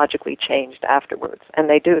physiologically changed afterwards. And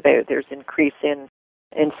they do. There's increase in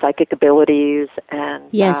psychic abilities, and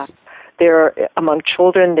Yes. Among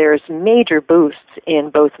children, there's major boosts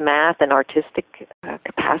in both math and artistic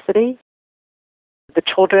capacity. The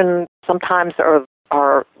children sometimes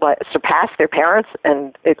surpass their parents,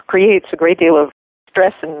 and it creates a great deal of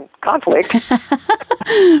stress and conflict.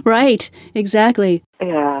 Right, exactly.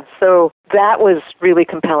 Yeah, so that was really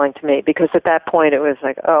compelling to me, because at that point it was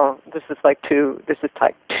like, oh, this is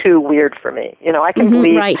too weird for me. I can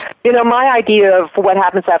believe, right. My idea of what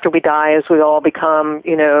happens after we die is we all become,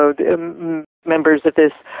 members of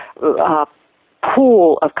this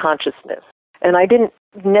pool of consciousness. And I didn't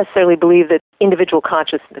necessarily believe that individual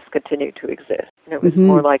consciousness continued to exist. It was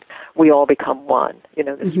more like we all become one.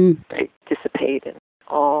 They dissipate and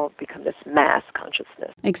all become this mass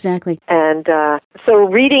consciousness. Exactly. And so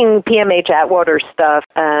reading PMH Atwater stuff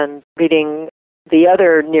and reading the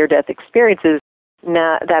other near-death experiences,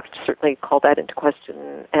 now that certainly called that into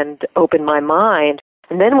question and opened my mind.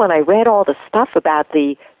 And then when I read all the stuff about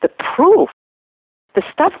the proof, the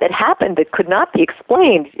stuff that happened that could not be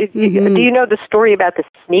explained. Do you know the story about the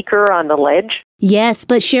sneaker on the ledge? Yes,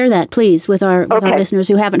 but share that, please, with our listeners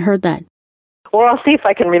who haven't heard that. Well, I'll see if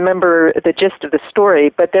I can remember the gist of the story,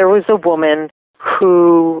 but there was a woman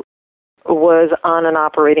who was on an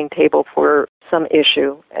operating table for some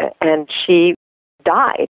issue, and she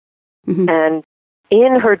died. And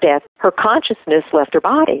in her death, her consciousness left her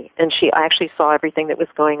body, and she actually saw everything that was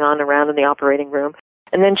going on around in the operating room.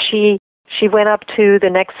 And then she went up to the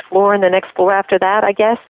next floor and the next floor after that, I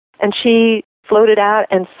guess, and she floated out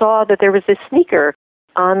and saw that there was this sneaker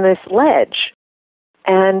on this ledge.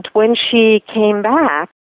 And when she came back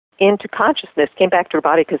into consciousness, came back to her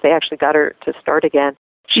body because they actually got her to start again,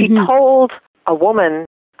 she told a woman,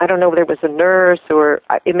 I don't know whether it was a nurse or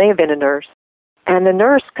it may have been a nurse, and the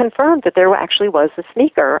nurse confirmed that there actually was a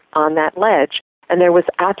sneaker on that ledge, and there was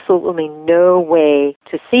absolutely no way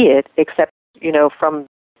to see it except, from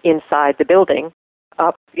inside the building,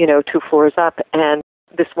 up, 2 floors up, and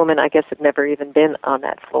this woman, I guess, had never even been on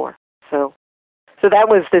that floor. So that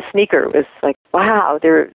was the sneaker. It was like, wow,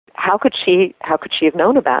 how could she have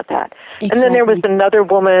known about that? Exactly. And then there was another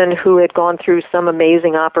woman who had gone through some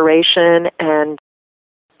amazing operation, and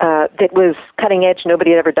that was cutting edge.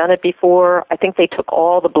 Nobody had ever done it before. I think they took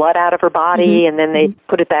all the blood out of her body, and then they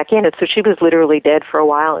put it back in. And so she was literally dead for a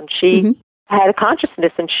while, and she had a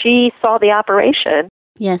consciousness, and she saw the operation.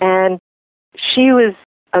 Yes. And she was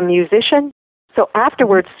a musician. So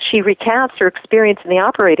afterwards, she recounts her experience in the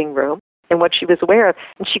operating room and what she was aware of,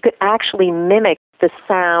 and she could actually mimic the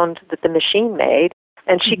sound that the machine made,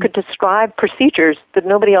 and she could describe procedures that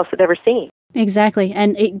nobody else had ever seen. Exactly.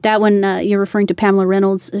 And that one, you're referring to Pamela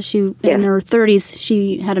Reynolds. In her 30s,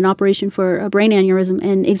 she had an operation for a brain aneurysm,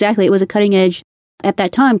 and exactly, it was a cutting edge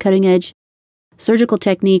surgical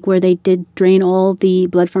technique where they did drain all the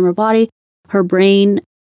blood from her body. Her brain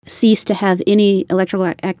ceased to have any electrical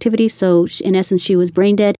activity, so in essence, she was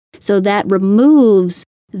brain dead. So that removes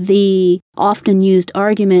the often used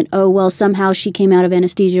argument, oh, well, somehow she came out of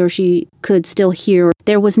anesthesia or she could still hear.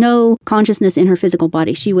 There was no consciousness in her physical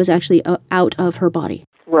body. She was actually out of her body.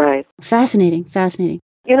 Right. Fascinating. Those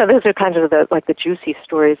are kind of the juicy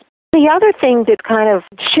stories. The other thing that kind of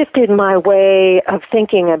shifted my way of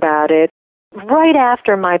thinking about it, right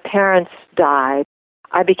after my parents died,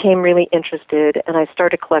 I became really interested, and I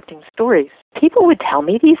started collecting stories. People would tell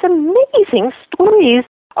me these amazing stories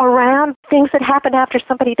around things that happened after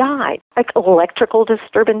somebody died, like electrical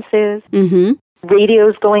disturbances,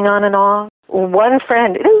 radios going on and off. One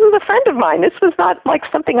friend, this was a friend of mine, this was not like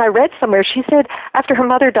something I read somewhere, she said after her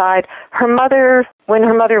mother died, when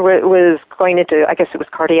her mother was going into, I guess it was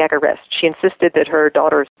cardiac arrest, she insisted that her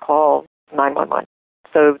daughters call 911.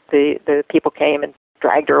 So the people came and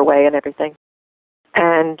dragged her away and everything.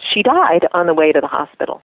 And she died on the way to the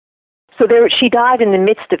hospital. So she died in the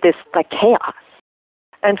midst of this chaos.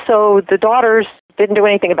 And so the daughters didn't do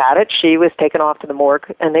anything about it. She was taken off to the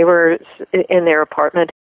morgue, and they were in their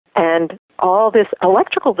apartment. And all this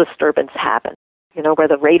electrical disturbance happened, where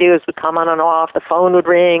the radios would come on and off, the phone would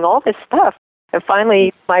ring, all this stuff. And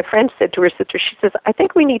finally, my friend said to her sister, she says, I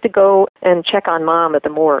think we need to go and check on Mom at the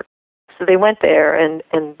morgue. So they went there, and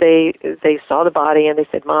they saw the body, and they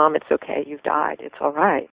said, Mom, it's okay, you've died, it's all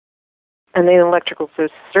right. and the electrical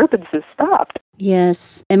disturbances stopped.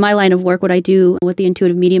 Yes. In my line of work, what I do with the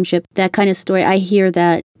intuitive mediumship, that kind of story, I hear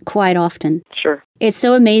that quite often. Sure. It's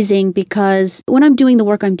so amazing because when I'm doing the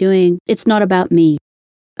work I'm doing, it's not about me.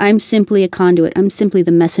 I'm simply a conduit. I'm simply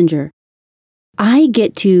the messenger. I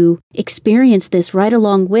get to experience this right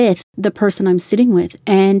along with the person I'm sitting with,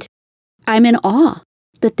 and I'm in awe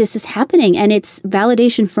that this is happening, and it's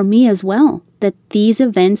validation for me as well that these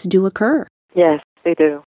events do occur. Yes, they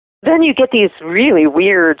do. Then you get these really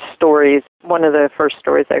weird stories. One of the first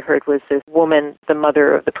stories I heard was this woman, the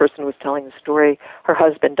mother of the person who was telling the story, her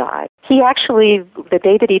husband died. He actually, the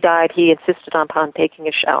day that he died, he insisted upon taking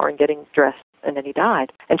a shower and getting dressed, and then he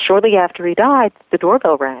died. And shortly after he died, the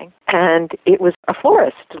doorbell rang, and it was a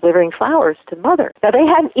florist delivering flowers to the mother. Now, they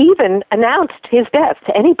hadn't even announced his death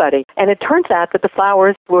to anybody, and it turns out that the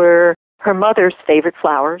flowers were her mother's favorite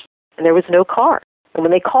flowers, and there was no card. And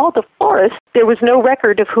when they called the florist, there was no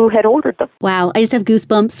record of who had ordered them. Wow, I just have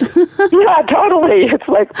goosebumps. Yeah, totally. It's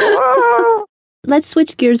like, whoa. Let's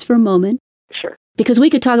switch gears for a moment. Sure. Because we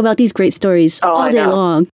could talk about these great stories all day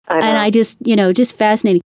long. I know. And just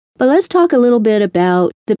fascinating. But let's talk a little bit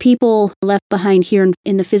about the people left behind here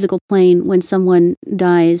in the physical plane when someone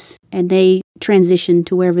dies and they transition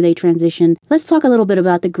to wherever they transition. Let's talk a little bit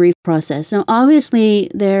about the grief process. Now,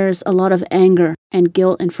 obviously, there's a lot of anger and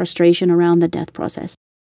guilt and frustration around the death process.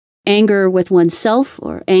 Anger with oneself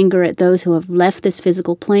or anger at those who have left this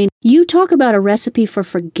physical plane. You talk about a recipe for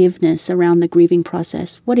forgiveness around the grieving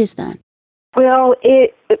process. What is that? Well,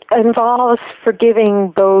 it involves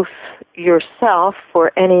forgiving both yourself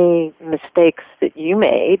for any mistakes that you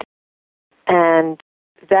made, and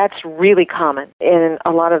that's really common in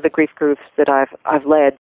a lot of the grief groups that I've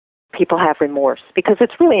led. People have remorse because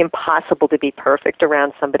it's really impossible to be perfect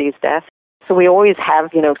around somebody's death. So we always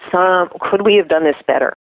have, could we have done this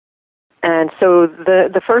better? And so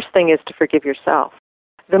the first thing is to forgive yourself.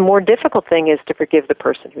 The more difficult thing is to forgive the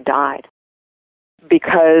person who died,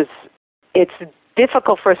 because it's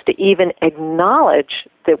difficult for us to even acknowledge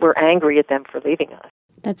that we're angry at them for leaving us.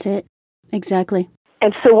 That's it. Exactly.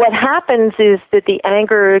 And so what happens is that the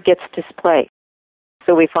anger gets displaced.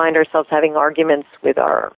 So we find ourselves having arguments with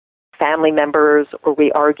our family members, or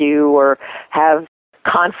we argue or have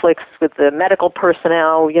conflicts with the medical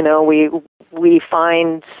personnel. We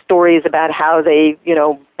find stories about how they,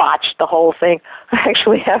 botched the whole thing. I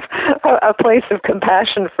actually have a place of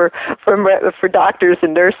compassion for doctors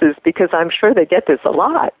and nurses, because I'm sure they get this a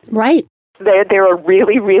lot. Right. They're a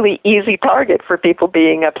really, really easy target for people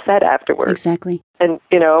being upset afterwards. Exactly. And,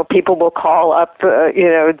 people will call up,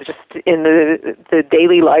 just in the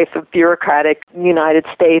daily life of bureaucratic United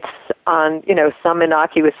States on, some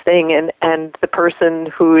innocuous thing, and the person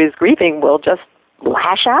who is grieving will just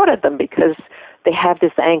lash out at them because they have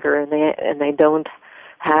this anger and they don't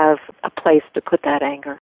have a place to put that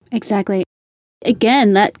anger. Exactly.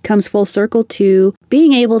 Again, that comes full circle to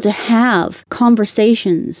being able to have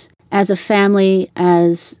conversations as a family,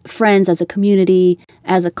 as friends, as a community,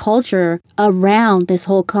 as a culture around this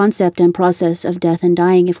whole concept and process of death and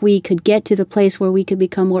dying. If we could get to the place where we could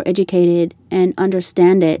become more educated and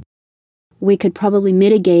understand it, we could probably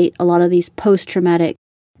mitigate a lot of these post-traumatic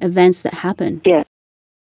events that happen. Yes.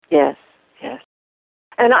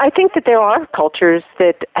 And I think that there are cultures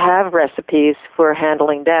that have recipes for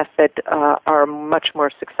handling death that are much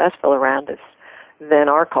more successful around this than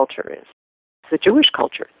our culture is. The Jewish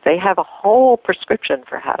culture, they have a whole prescription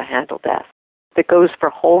for how to handle death that goes for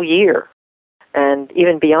a whole year and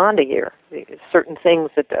even beyond a year. Certain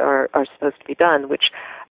things that are supposed to be done, which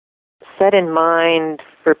set in mind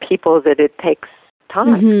for people that it takes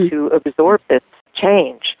time to absorb this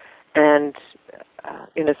change. And,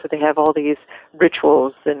 so they have all these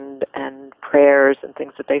rituals and prayers and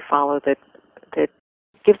things that they follow that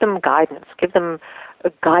give them guidance, give them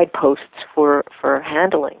guideposts for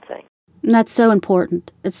handling things. And that's so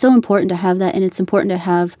important. It's so important to have that, and it's important to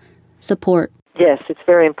have support. Yes, it's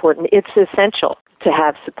very important. It's essential to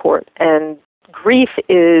have support. And grief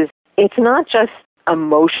it's not just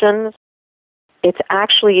emotions, it's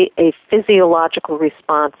actually a physiological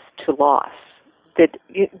response to loss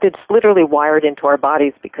that's literally wired into our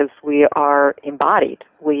bodies because we are embodied.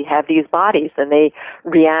 We have these bodies, and they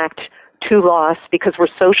react to loss because we're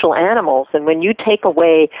social animals. And when you take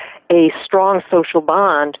away a strong social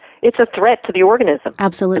bond, it's a threat to the organism.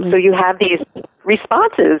 Absolutely. And so you have these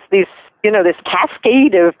responses, this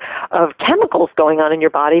cascade of chemicals going on in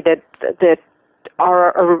your body that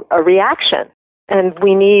are a reaction. And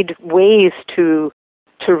we need ways to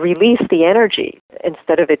release the energy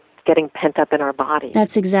instead of it getting pent up in our body.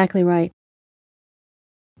 That's exactly right.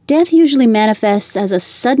 Death usually manifests as a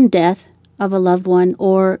sudden death of a loved one,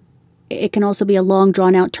 or it can also be a long,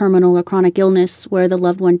 drawn-out terminal or chronic illness where the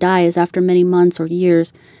loved one dies after many months or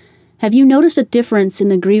years. Have you noticed a difference in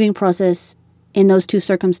the grieving process in those two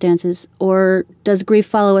circumstances, or does grief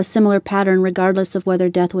follow a similar pattern regardless of whether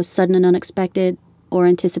death was sudden and unexpected or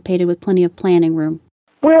anticipated with plenty of planning room?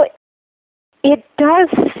 Well, it does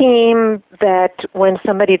seem that when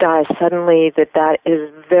somebody dies suddenly, that is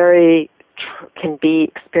can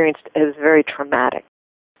be experienced as very traumatic,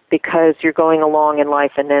 because you're going along in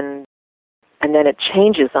life and then it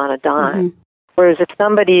changes on a dime. Mm-hmm. Whereas if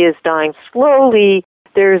somebody is dying slowly,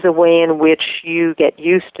 there's a way in which you get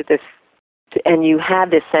used to this, and you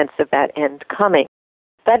have this sense of that end coming.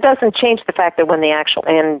 That doesn't change the fact that when the actual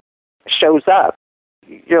end shows up,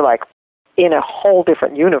 you're like in a whole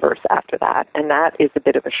different universe after that, and that is a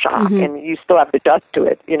bit of a shock, mm-hmm. and you still have to adjust to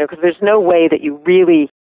it, because there's no way that you really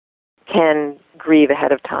can grieve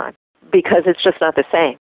ahead of time, because it's just not the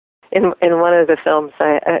same. In one of the films,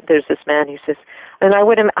 there's this man who says, and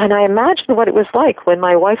I imagined what it was like when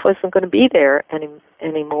my wife wasn't going to be there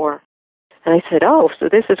anymore. And I said, oh, so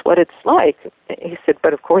this is what it's like. He said,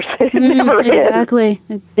 but of course it never exactly.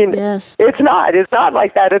 is. Yes. It's not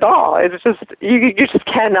like that at all. It's just, you just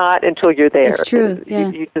cannot until you're there. It's true, yeah.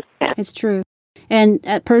 You just can't. It's true. And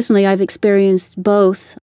personally, I've experienced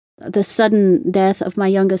both the sudden death of my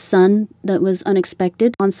youngest son that was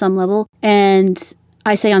unexpected on some level. And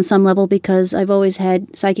I say on some level because I've always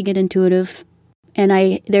had psychic and intuitive.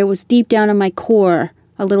 And there was deep down in my core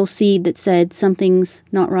a little seed that said something's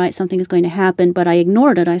not right, something is going to happen, but I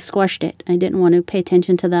ignored it. I squashed it. I didn't want to pay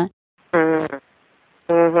attention to that.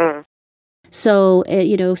 Mm-hmm. So,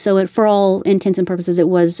 for all intents and purposes, it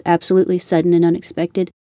was absolutely sudden and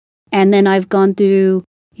unexpected. And then I've gone through,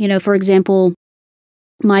 for example,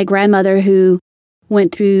 my grandmother who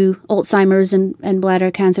went through Alzheimer's and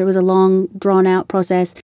bladder cancer. It was a long, drawn-out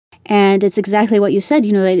process. And it's exactly what you said.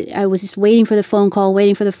 I was just waiting for the phone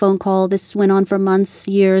call. This went on for months,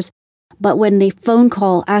 years. But when the phone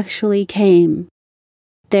call actually came,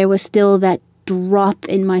 there was still that drop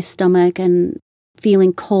in my stomach and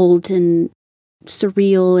feeling cold and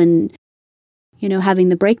surreal and, having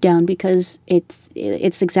the breakdown, because it's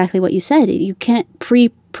exactly what you said. You can't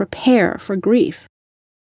prepare for grief.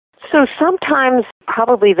 So sometimes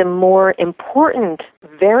probably the more important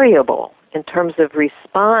variable in terms of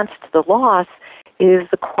response to the loss is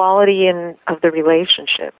the quality of the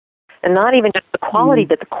relationship. And not even just the quality,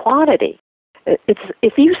 but the quantity.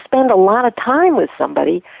 If you spend a lot of time with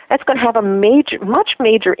somebody, that's going to have a much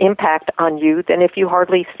major impact on you than if you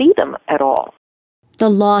hardly see them at all. The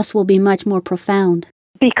loss will be much more profound.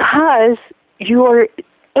 Because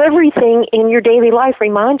everything in your daily life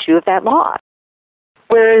reminds you of that loss.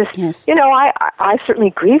 Whereas, yes. I certainly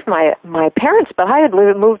grieved my parents, but I had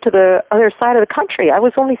moved to the other side of the country. I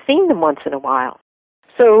was only seeing them once in a while.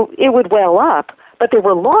 So it would well up, but there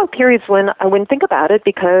were long periods when I wouldn't think about it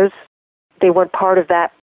because they weren't part of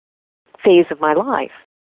that phase of my life.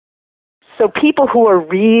 So people who are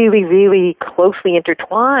really, really closely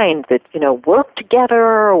intertwined, that, work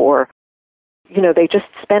together or, they just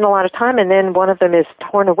spend a lot of time and then one of them is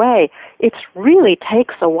torn away, it really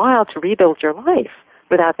takes a while to rebuild your life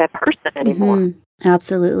without that person anymore. Mm-hmm.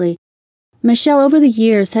 Absolutely. Michelle, over the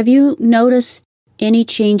years, have you noticed any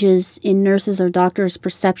changes in nurses or doctors'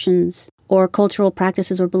 perceptions or cultural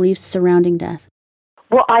practices or beliefs surrounding death?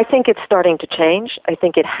 Well, I think it's starting to change. I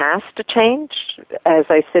think it has to change. As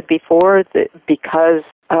I said before, because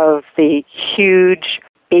of the huge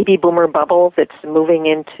baby boomer bubble that's moving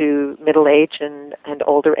into middle age and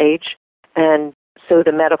older age. And so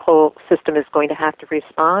the medical system is going to have to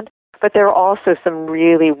respond. But there are also some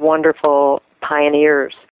really wonderful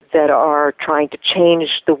pioneers that are trying to change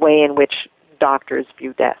the way in which doctors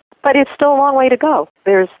view death. But it's still a long way to go.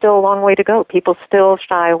 There's still a long way to go. People still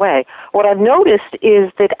shy away. What I've noticed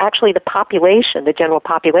is that actually the general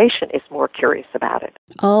population is more curious about it.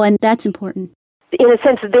 Oh, and that's important. In a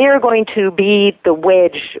sense, they're going to be the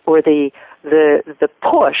wedge or the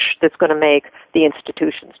push that's going to make the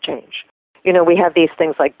institutions change. We have these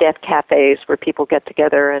things like death cafes where people get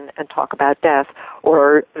together and talk about death,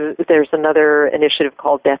 or there's another initiative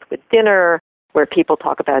called Death with Dinner where people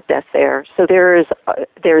talk about death there. So there's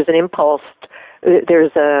an impulse,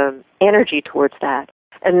 there's an energy towards that.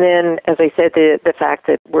 And then, as I said, the fact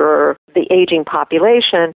that we're the aging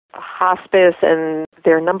population, hospice, and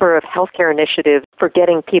there are a number of healthcare initiatives for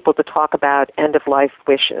getting people to talk about end-of-life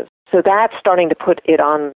wishes. So that's starting to put it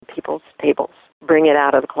on people's tables, bring it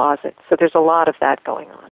out of the closet. So there's a lot of that going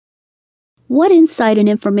on. What insight and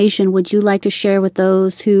information would you like to share with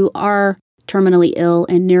those who are terminally ill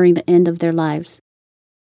and nearing the end of their lives?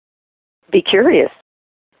 Be curious.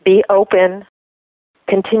 Be open.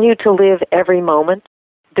 continue to live every moment,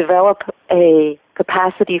 develop a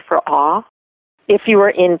capacity for awe. If you are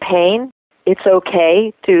in pain, it's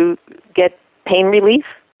okay to get pain relief,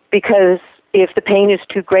 because if the pain is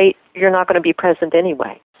too great, you're not going to be present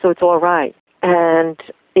anyway. So it's all right. And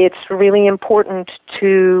it's really important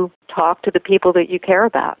to talk to the people that you care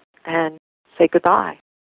about and say goodbye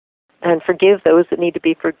and forgive those that need to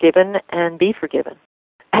be forgiven and be forgiven.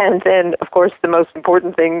 And then, of course, the most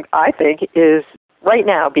important thing, I think, is right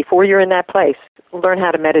now, before you're in that place, learn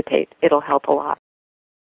how to meditate. It'll help a lot.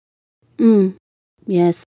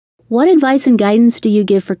 Yes. What advice and guidance do you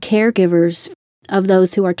give for caregivers of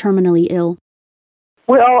those who are terminally ill?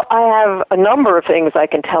 Well, I have a number of things I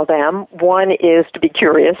can tell them. One is to be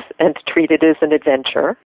curious and to treat it as an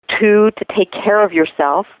adventure. 2, to take care of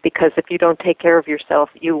yourself, because if you don't take care of yourself,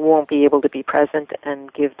 you won't be able to be present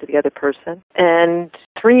and give to the other person. And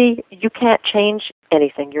 3, you can't change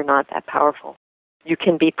anything. You're not that powerful. You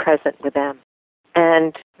can be present with them.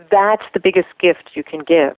 And that's the biggest gift you can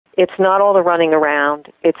give. It's not all the running around.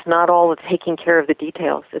 It's not all the taking care of the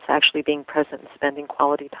details. It's actually being present and spending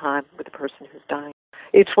quality time with the person who's dying.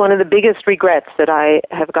 It's one of the biggest regrets that I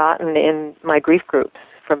have gotten in my grief groups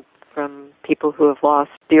from people who have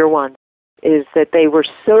lost dear ones, is that they were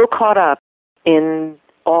so caught up in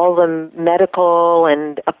all the medical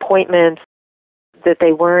and appointments that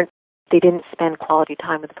they didn't spend quality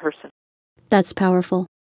time with the person. That's powerful.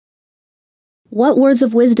 What words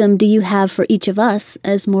of wisdom do you have for each of us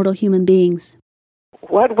as mortal human beings?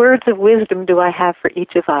 What words of wisdom do I have for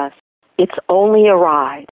each of us? It's only a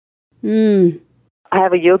ride. I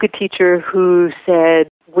have a yoga teacher who said,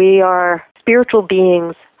 we are spiritual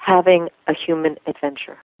beings having a human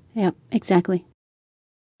adventure. Yeah, exactly.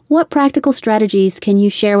 What practical strategies can you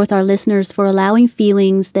share with our listeners for allowing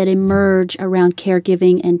feelings that emerge around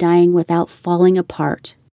caregiving and dying without falling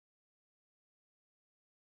apart?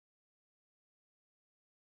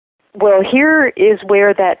 Well, here is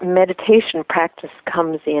where that meditation practice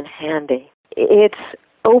comes in handy. It's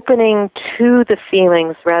opening to the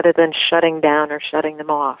feelings rather than shutting down or shutting them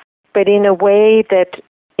off, but in a way that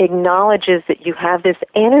acknowledges that you have this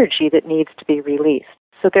energy that needs to be released.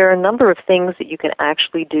 So there are a number of things that you can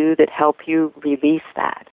actually do that help you release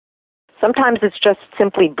that. Sometimes it's just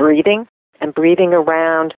simply breathing and breathing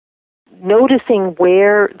around, noticing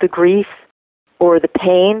where the grief or the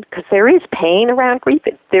pain, because there is pain around grief.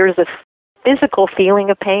 There's a physical feeling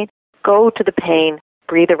of pain. Go to the pain,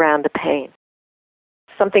 breathe around the pain.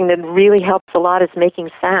 Something that really helps a lot is making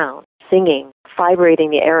sound, singing, vibrating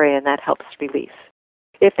the area, and that helps release.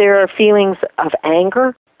 If there are feelings of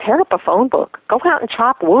anger, tear up a phone book. Go out and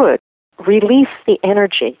chop wood. Release the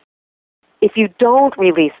energy. If you don't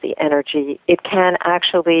release the energy, it can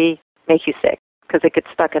actually make you sick because it gets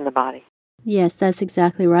stuck in the body. Yes, that's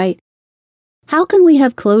exactly right. How can we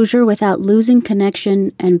have closure without losing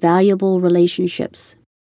connection and valuable relationships?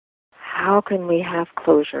 How can we have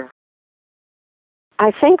closure?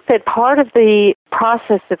 I think that part of the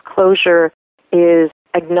process of closure is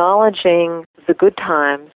acknowledging the good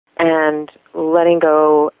times and letting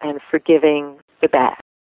go and forgiving the bad.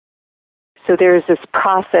 So there's this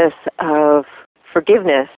process of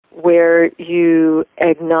forgiveness where you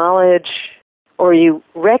acknowledge or you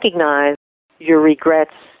recognize your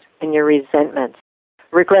regrets and your resentments.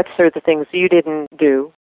 Regrets are the things you didn't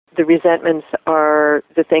do. The resentments are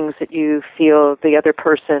the things that you feel the other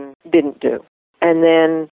person didn't do. And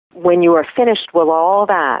then when you are finished with all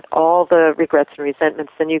that, all the regrets and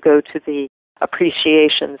resentments, then you go to the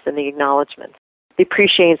appreciations and the acknowledgments. The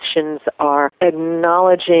appreciations are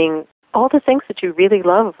acknowledging all the things that you really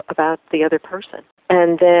love about the other person.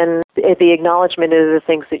 And then the acknowledgement is the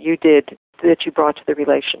things that you did that you brought to the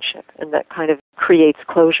relationship, and that kind of creates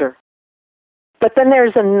closure. But then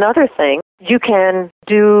there's another thing. You can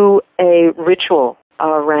do a ritual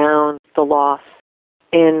around the loss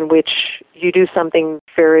in which you do something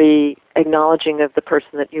very acknowledging of the person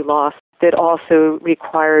that you lost that also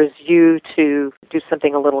requires you to do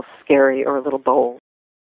something a little scary or a little bold.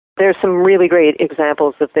 There's some really great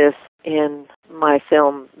examples of this in my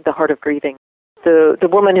film, The Heart of Grieving. The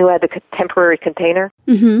woman who had the temporary container,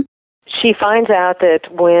 she finds out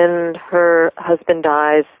that when her husband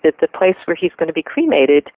dies, that the place where he's going to be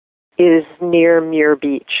cremated is near Muir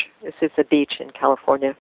Beach. This is a beach in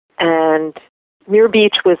California. And Muir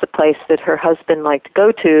Beach was a place that her husband liked to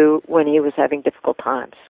go to when he was having difficult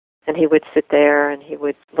times. And he would sit there and he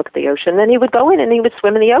would look at the ocean. Then he would go in and he would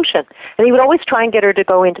swim in the ocean. And he would always try and get her to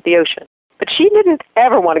go into the ocean. But she didn't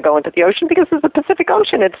ever want to go into the ocean because it's the Pacific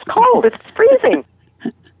Ocean. It's cold. It's freezing.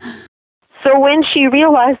 So when she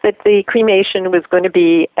realized that the cremation was going to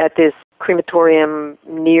be at this crematorium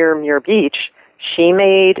near Muir Beach, she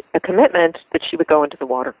made a commitment that she would go into the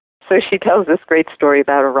water. So she tells this great story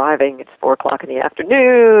about arriving. It's 4 o'clock in the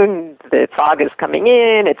afternoon. The fog is coming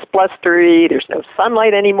in. It's blustery. There's no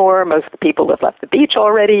sunlight anymore. Most of the people have left the beach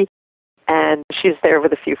already. And she's there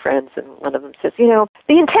with a few friends, and one of them says, the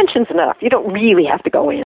intention's enough. You don't really have to go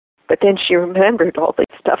in. But then she remembered all the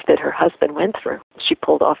stuff that her husband went through. She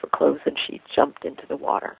pulled off her clothes and she jumped into the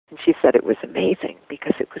water. And she said it was amazing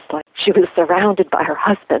because it was like she was surrounded by her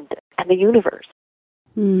husband and the universe.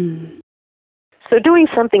 So doing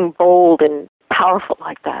something bold and powerful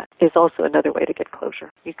like that is also another way to get closure.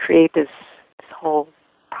 You create this whole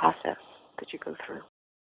process that you go through.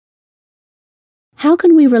 How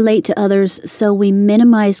can we relate to others so we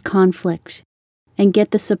minimize conflict and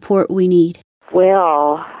get the support we need?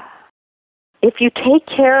 Well, if you take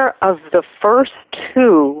care of the first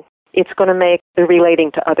two, it's going to make the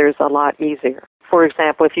relating to others a lot easier. For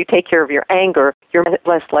example, if you take care of your anger, you're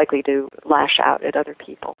less likely to lash out at other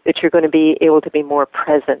people. That you're going to be able to be more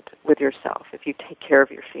present with yourself if you take care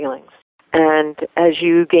of your feelings. And as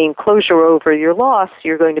you gain closure over your loss,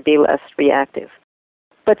 you're going to be less reactive.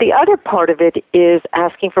 But the other part of it is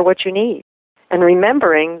asking for what you need and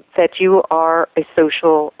remembering that you are a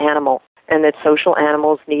social animal and that social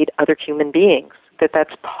animals need other human beings,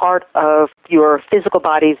 that's part of your physical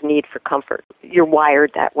body's need for comfort. You're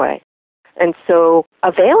wired that way. And so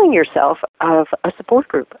availing yourself of a support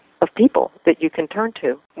group of people that you can turn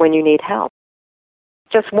to when you need help.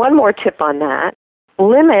 Just one more tip on that,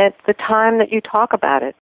 limit the time that you talk about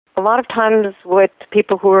it. A lot of times what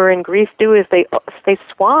people who are in grief do is they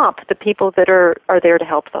swamp the people that are there to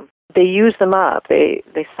help them. They use them up. They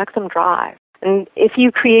suck them dry. And if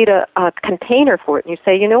you create a container for it and you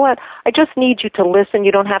say, you know what, I just need you to listen.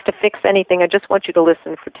 You don't have to fix anything. I just want you to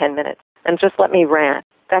listen for 10 minutes and just let me rant.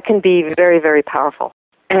 That can be very, very powerful.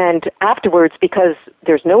 And afterwards, because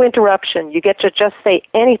there's no interruption, you get to just say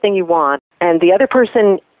anything you want, and the other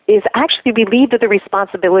person is actually relieved of the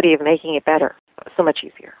responsibility of making it better. So much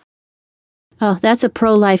easier. Oh, that's a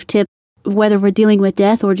pro-life tip, whether we're dealing with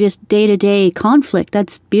death or just day-to-day conflict.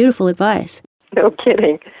 That's beautiful advice. No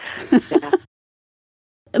kidding. Yeah.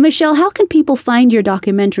 Michelle, how can people find your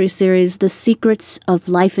documentary series, The Secrets of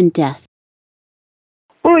Life and Death?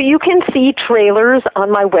 Well, you can see trailers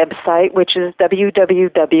on my website, which is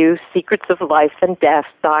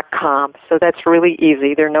www.secretsoflifeanddeath.com. So that's really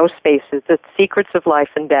easy. There are no spaces. It's Secrets of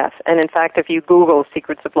Life and Death. And in fact, if you Google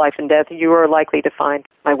Secrets of Life and Death, you are likely to find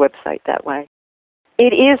my website that way.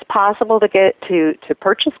 It is possible to get to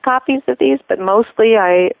purchase copies of these, but mostly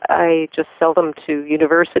I just sell them to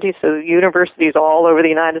universities. So universities all over the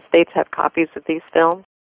United States have copies of these films.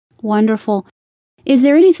 Wonderful. Is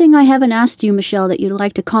there anything I haven't asked you, Michelle, that you'd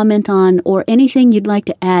like to comment on or anything you'd like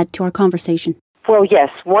to add to our conversation? Well,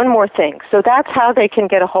 yes, one more thing. So that's how they can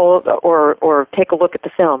get a hold or take a look at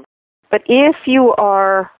the film. But if you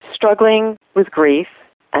are struggling with grief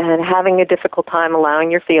and having a difficult time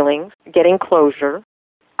allowing your feelings, getting closure,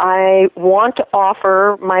 I want to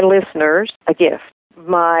offer my listeners a gift.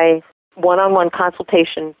 My one-on-one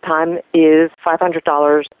consultation time is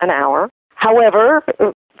 $500 an hour. However,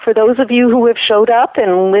 for those of you who have showed up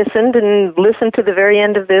and listened to the very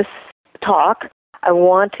end of this talk, I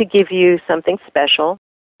want to give you something special,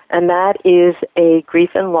 and that is a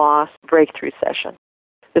grief and loss breakthrough session.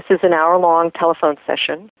 This is an hour-long telephone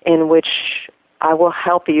session in which I will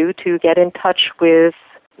help you to get in touch with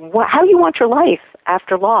how you want your life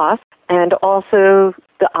after loss and also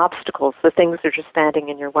the obstacles, the things that are standing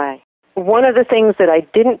in your way. One of the things that I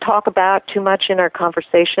didn't talk about too much in our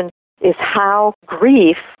conversation is how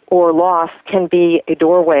grief or loss can be a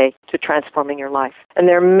doorway to transforming your life. And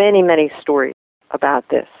there are many, many stories about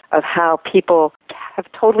this, of how people have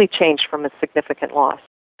totally changed from a significant loss.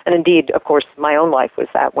 And indeed, of course, my own life was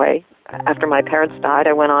that way. After my parents died,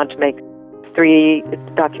 I went on to make 3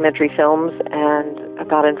 documentary films, and I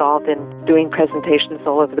got involved in doing presentations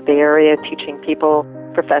all over the Bay Area, teaching people,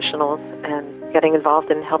 professionals, and getting involved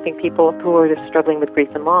in helping people who are struggling with grief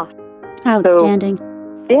and loss. Outstanding.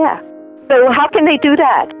 Yeah. So how can they do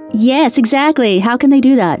that? Yes, exactly. How can they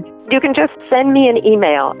do that? You can just send me an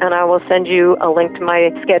email, and I will send you a link to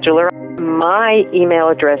my scheduler. My email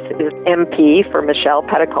address is MP for Michelle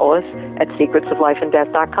Patacolis at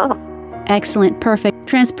secretsoflifeanddeath.com. Excellent. Perfect.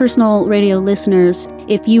 Transpersonal Radio listeners,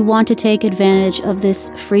 if you want to take advantage of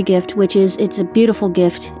this free gift, it's a beautiful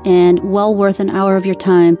gift and well worth an hour of your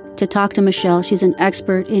time to talk to Michelle. She's an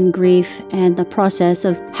expert in grief and the process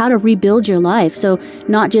of how to rebuild your life. So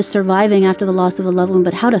not just surviving after the loss of a loved one,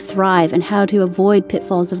 but how to thrive and how to avoid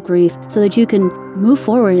pitfalls of grief so that you can move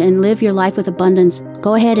forward and live your life with abundance.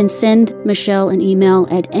 Go ahead and send Michelle an email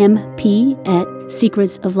at mp@secretsoflifeanddeath.com.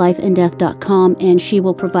 secretsoflifeanddeath.com, and she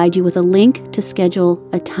will provide you with a link to schedule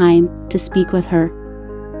a time to speak with her.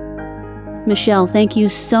 Michelle, thank you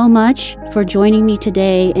so much for joining me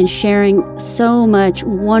today and sharing so much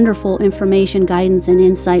wonderful information, guidance, and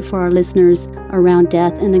insight for our listeners around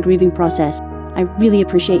death and the grieving process. I really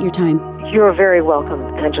appreciate your time. You're very welcome,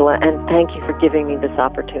 Angela, and thank you for giving me this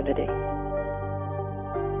opportunity.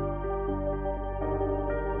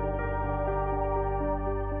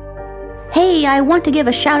 Hey, I want to give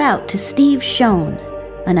a shout out to Steve Schoen,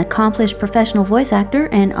 an accomplished professional voice actor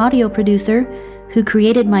and audio producer who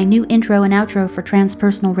created my new intro and outro for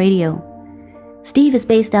Transpersonal Radio. Steve is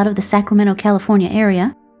based out of the Sacramento, California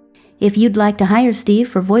area. If you'd like to hire Steve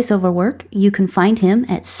for voiceover work, you can find him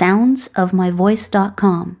at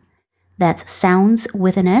soundsofmyvoice.com. That's sounds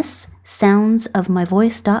with an S,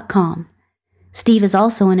 soundsofmyvoice.com. Steve is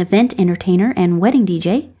also an event entertainer and wedding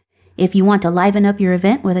DJ. If you want to liven up your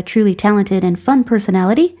event with a truly talented and fun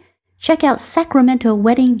personality, check out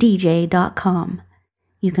sacramentoweddingdj.com.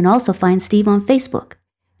 You can also find Steve on Facebook.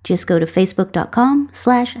 Just go to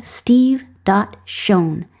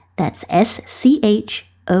facebook.com/steve.schoen. That's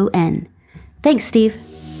SCHON. Thanks, Steve.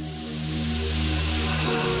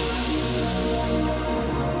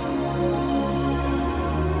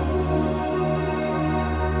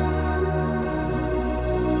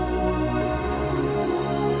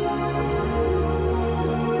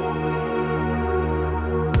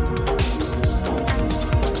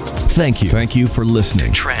 Thank you. Thank you for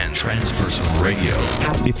listening. Transpersonal Radio.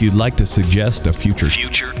 If you'd like to suggest a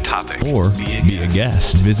future topic or be a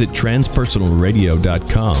guest, visit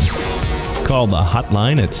transpersonalradio.com. Call the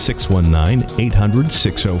hotline at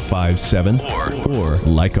 619-800-6057 or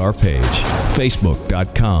like our page,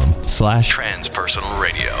 facebook.com/Transpersonal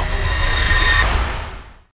Radio.